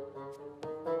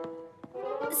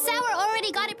 Sour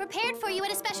already got it prepared for you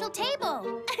at a special table.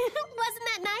 Wasn't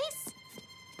that nice?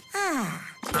 Ah.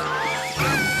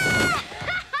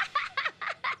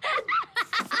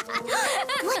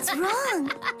 What's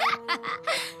wrong?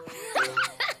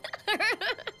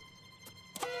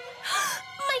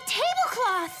 My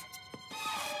tablecloth!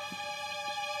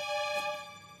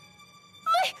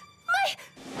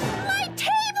 My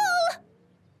table!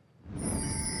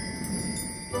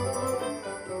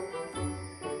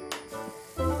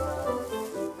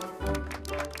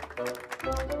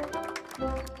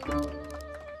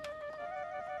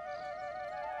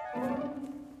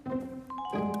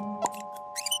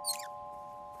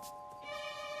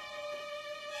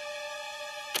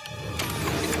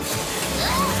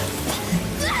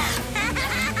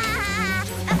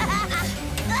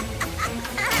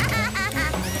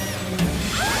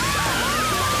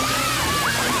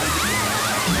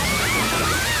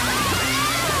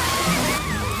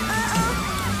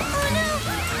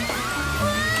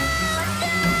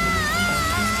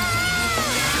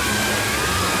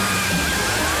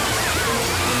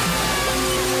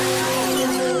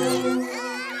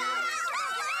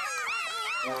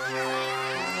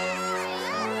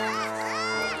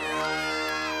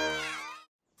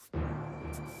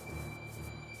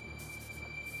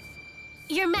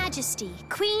 Your Majesty,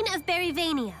 Queen of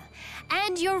Berryvania,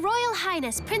 and Your Royal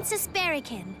Highness, Princess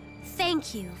Berrykin,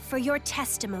 thank you for your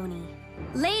testimony.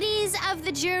 Ladies of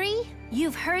the jury,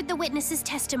 you've heard the witness's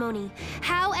testimony,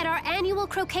 how at our annual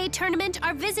croquet tournament,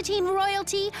 our visiting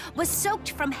royalty was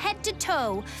soaked from head to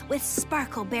toe with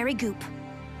sparkle berry goop.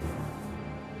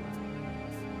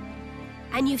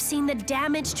 And you've seen the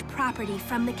damaged property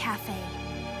from the cafe.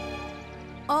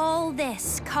 All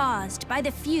this caused by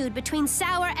the feud between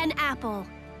Sour and Apple.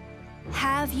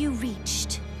 Have you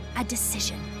reached a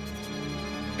decision?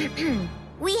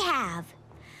 We have.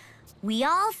 We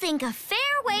all think a fair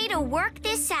way to work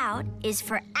this out is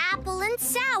for Apple and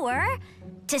Sour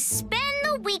to spend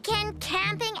the weekend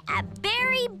camping at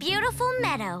Berry Beautiful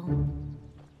Meadow.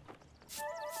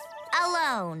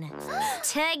 Alone.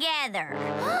 Together.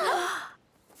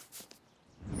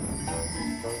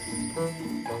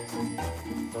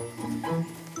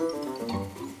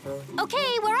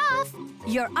 Okay, we're off.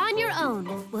 You're on your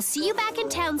own. We'll see you back in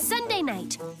town Sunday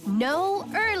night. No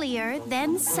earlier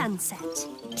than sunset.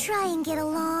 Try and get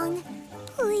along,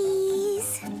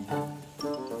 please.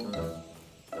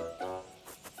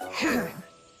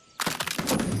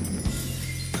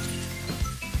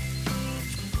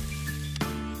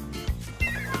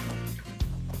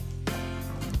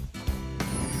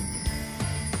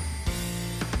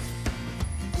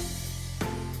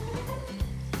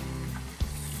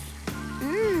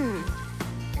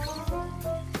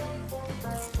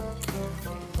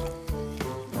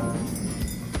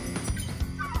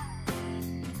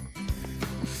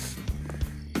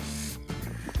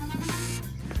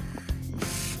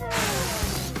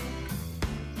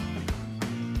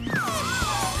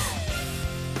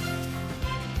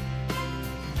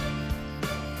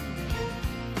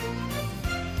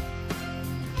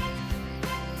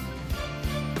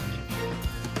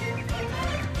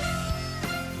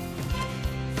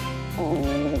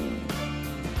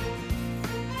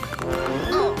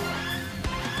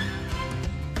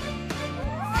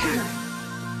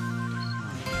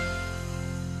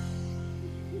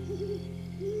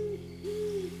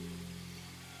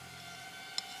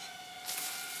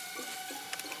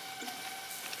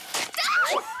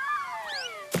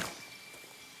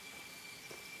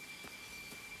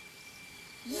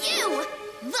 You!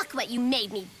 Look what you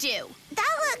made me do. That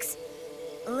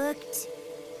looked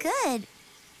good.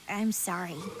 I'm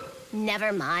sorry.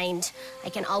 Never mind. I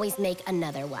can always make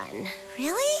another one.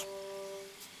 Really?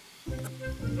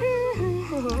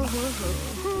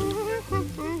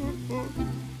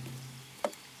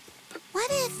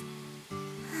 What if...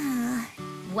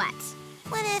 What?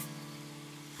 What if...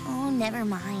 Oh, never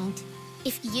mind.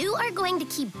 If you are going to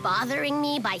keep bothering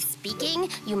me by speaking,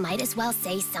 you might as well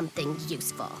say something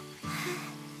useful.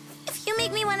 If you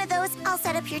make me one of those, I'll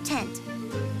set up your tent.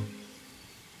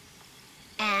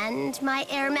 And my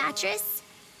air mattress?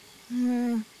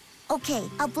 Okay,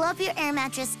 I'll blow up your air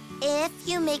mattress if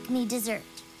you make me dessert.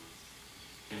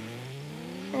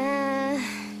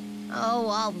 Oh,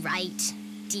 all right.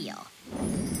 Deal.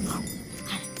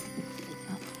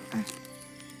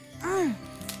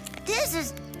 This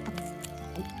is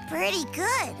pretty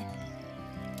good.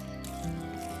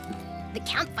 The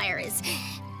campfire is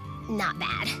not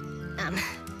bad.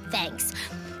 Thanks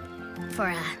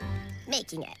for,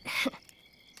 making it.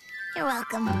 You're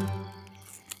welcome.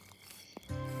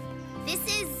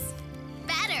 This is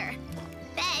better.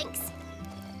 Thanks.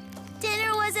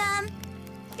 Dinner was,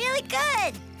 really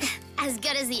good. As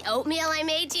good as the oatmeal I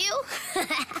made you?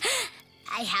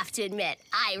 I have to admit,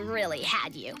 I really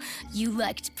had you. You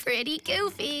looked pretty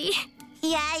goofy.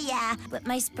 Yeah, but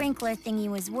my sprinkler thingy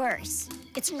was worse.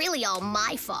 It's really all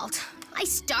my fault. I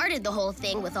started the whole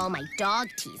thing with all my dog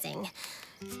teasing.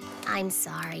 I'm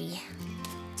sorry.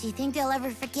 Do you think they'll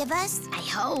ever forgive us? I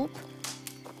hope.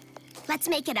 Let's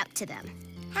make it up to them.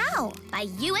 How? By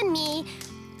you and me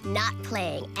not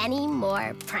playing any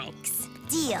more pranks.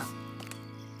 Deal.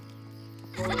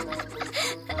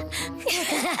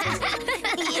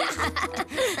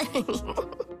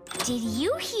 Did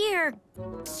you hear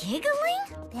giggling?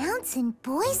 Bouncing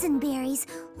boysenberries.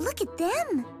 Look at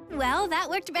them. Well, that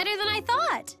worked better than I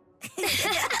thought.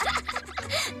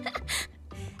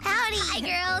 Howdy. Hi,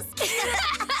 girls.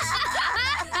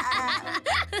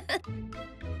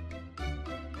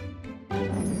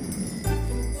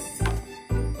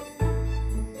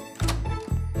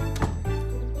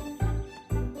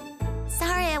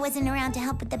 Sorry I wasn't around to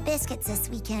help with the biscuits this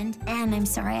weekend. And I'm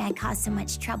sorry I caused so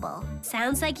much trouble.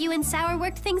 Sounds like you and Sour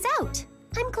worked things out.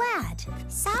 I'm glad.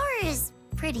 Sour is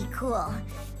pretty cool.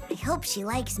 I hope she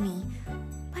likes me.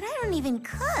 But I don't even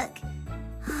cook.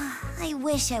 I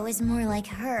wish I was more like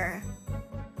her.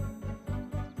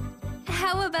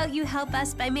 How about you help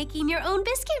us by making your own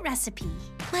biscuit recipe?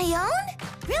 My own?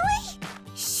 Really?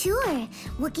 Sure.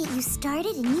 We'll get you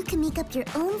started and you can make up your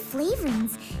own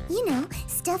flavorings. You know,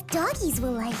 stuff doggies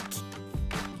will like.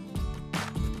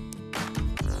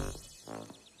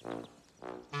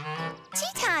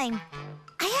 Tea time!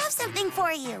 I have something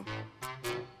for you.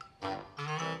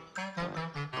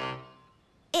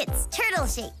 It's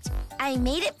turtle-shaped. I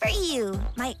made it for you.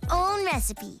 My own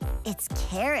recipe. It's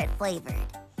carrot flavored.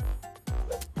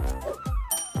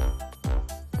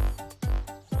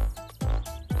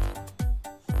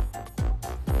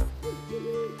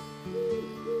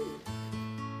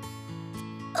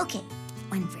 Okay,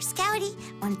 one for Scouty,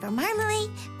 one for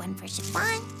Marmalade, one for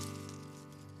Chiffon.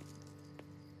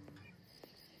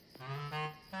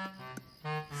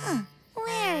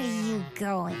 Where are you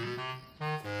going?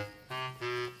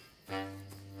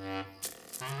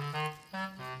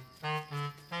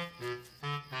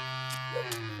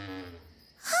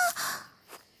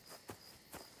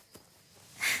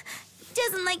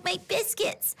 Doesn't like my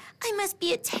biscuits. I must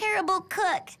be a terrible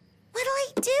cook. What'll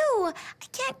I do? I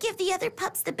can't give the other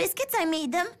pups the biscuits I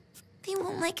made them. They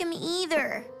won't like them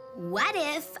either. What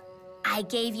if I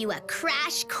gave you a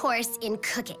crash course in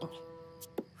cooking?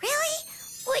 Really?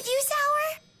 Would you,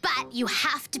 Sour? But you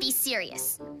have to be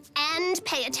serious and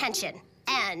pay attention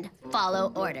and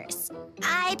follow orders.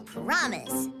 I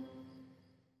promise.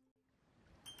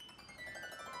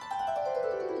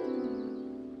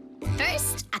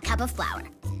 First, a cup of flour.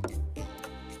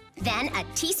 Then a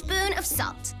teaspoon of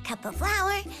salt. Cup of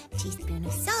flour, teaspoon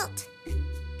of salt.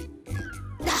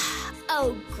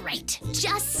 Oh, great.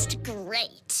 Just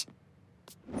great.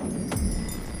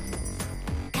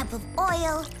 Cup of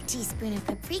oil, teaspoon of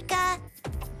paprika,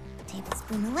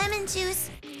 tablespoon of lemon juice.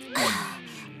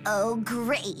 Oh,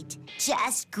 great.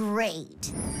 Just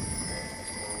great.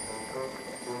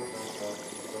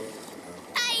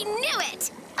 I knew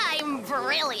it! I'm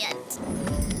brilliant.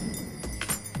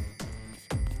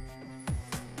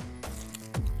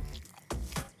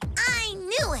 I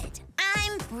knew it.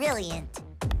 I'm brilliant.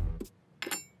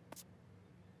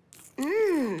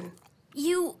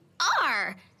 You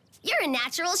are. You're a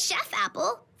natural chef,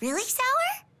 Apple. Really,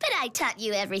 Sour? But I taught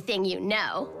you everything you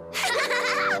know.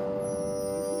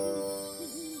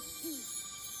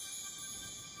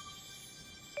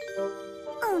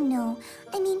 Oh, no.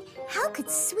 I mean, how could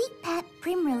Sweet Pet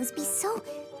Primrose be so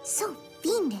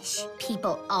fiendish?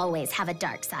 People always have a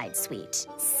dark side, Sweet.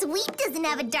 Sweet doesn't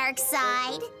have a dark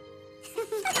side.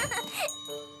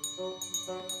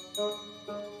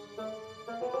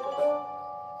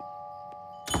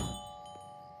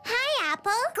 Hi,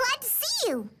 Apple. Glad to see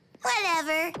you.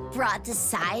 Whatever. Brought the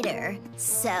cider.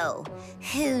 So,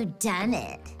 who done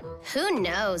it? Who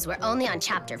knows? We're only on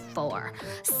chapter 4.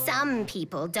 Some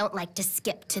people don't like to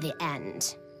skip to the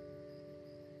end.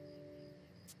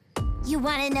 You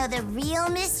want to know the real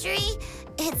mystery?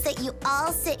 It's that you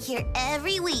all sit here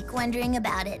every week wondering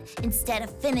about it instead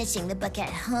of finishing the book at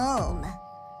home.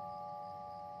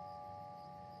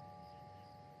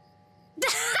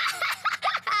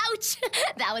 Ouch!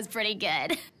 That was pretty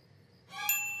good.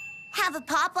 Have a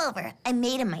popover. I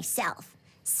made them myself.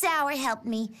 Sour helped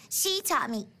me. She taught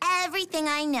me everything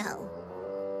I know.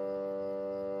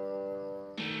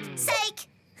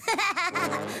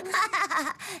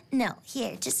 No,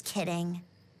 here, just kidding.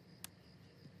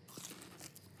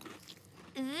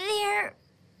 They're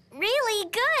really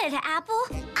good, Apple.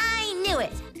 I knew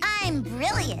it. I'm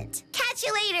brilliant. Catch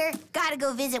you later. Gotta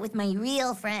go visit with my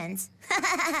real friends.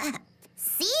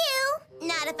 See you.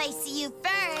 Not if I see you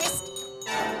first.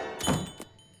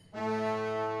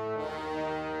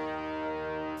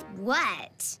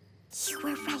 What? You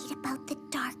were right about the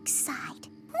dark side.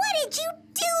 What did you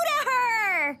do to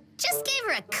her? Just gave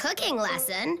her a cooking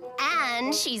lesson,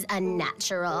 and she's a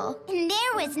natural.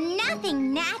 There was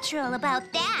nothing natural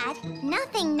about that.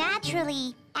 Nothing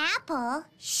naturally Apple.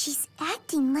 She's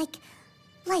acting like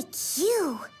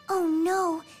you. Oh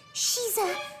no, she's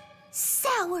a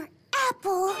sour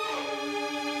apple.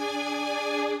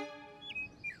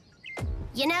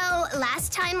 You know,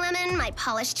 last time, Lemon, my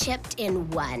polish chipped in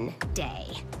 1 day.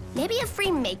 Maybe a free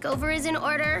makeover is in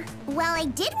order? Well, I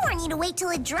did warn you to wait till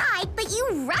it dried, but you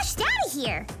rushed out of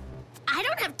here. I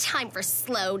don't have time for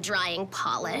slow drying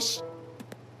polish.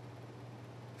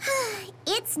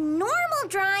 It's normal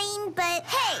drying, but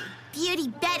hey, Beauty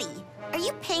Betty, are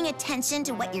you paying attention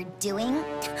to what you're doing?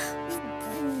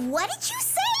 What did you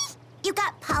say? You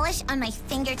got polish on my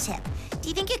fingertip. Do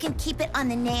you think you can keep it on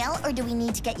the nail, or do we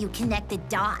need to get you connected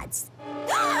dots?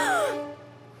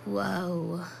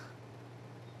 Whoa.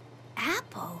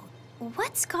 Apple,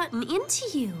 what's gotten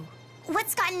into you?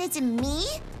 What's gotten into me?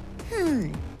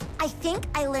 I think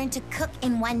I learned to cook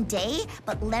in 1 day,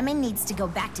 but Lemon needs to go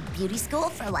back to beauty school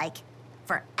for, like,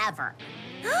 forever.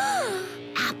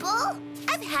 Apple?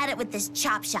 I've had it with this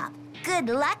chop shop. Good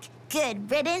luck, good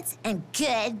riddance, and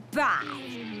goodbye.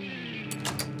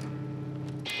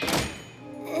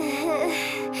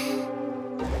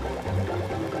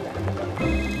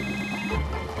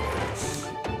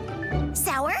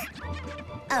 Sour?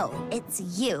 Oh, it's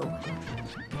you.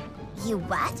 You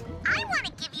what? I want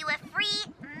to give you a free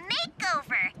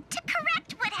makeover to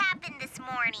correct what happened this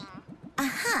morning.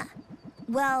 Uh-huh.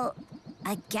 Well,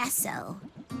 I guess so.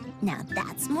 Now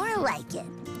that's more like it.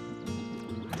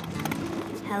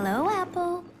 Hello,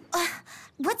 Apple.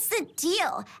 What's the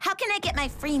deal? How can I get my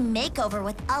free makeover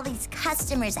with all these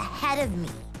customers ahead of me?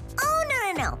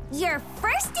 Oh, no. You're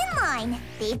first in line.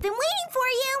 They've been waiting for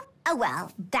you. Oh,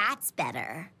 well, that's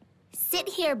better. Sit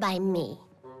here by me.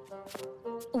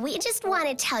 We just want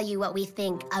to tell you what we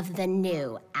think of the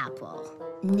new Apple.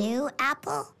 New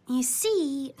Apple? You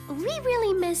see, we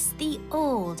really miss the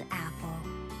old Apple.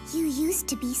 You used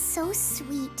to be so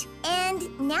sweet,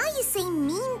 and now you say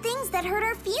mean things that hurt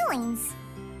our feelings.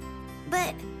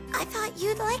 But I thought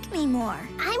you'd like me more.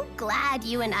 I'm glad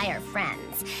you and I are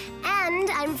friends, and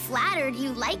I'm flattered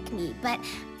you like me, but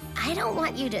I don't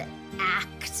want you to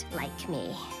act like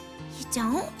me. You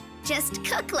don't? Just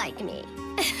cook like me.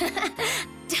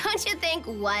 Don't you think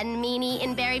one meanie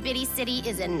in Berry Bitty City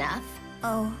is enough?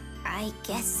 Oh, I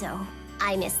guess so.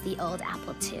 I miss the old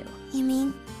Apple, too. You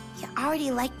mean you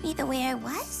already liked me the way I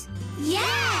was?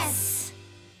 Yes!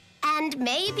 And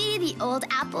maybe the old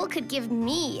Apple could give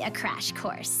me a crash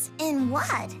course. In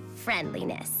what?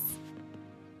 Friendliness.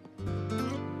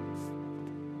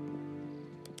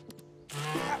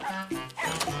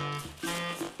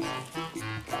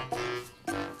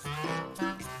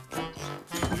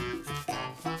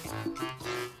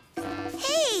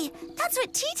 Hey, that's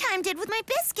what Tea Time did with my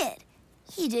biscuit.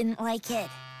 He didn't like it.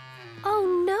 Oh,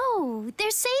 no.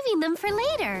 They're saving them for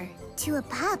later. To a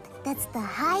pup, that's the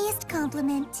highest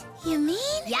compliment. You mean?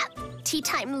 Yep. Tea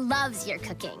Time loves your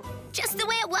cooking. Just the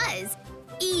way it was.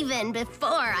 Even before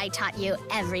I taught you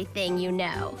everything you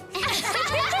know.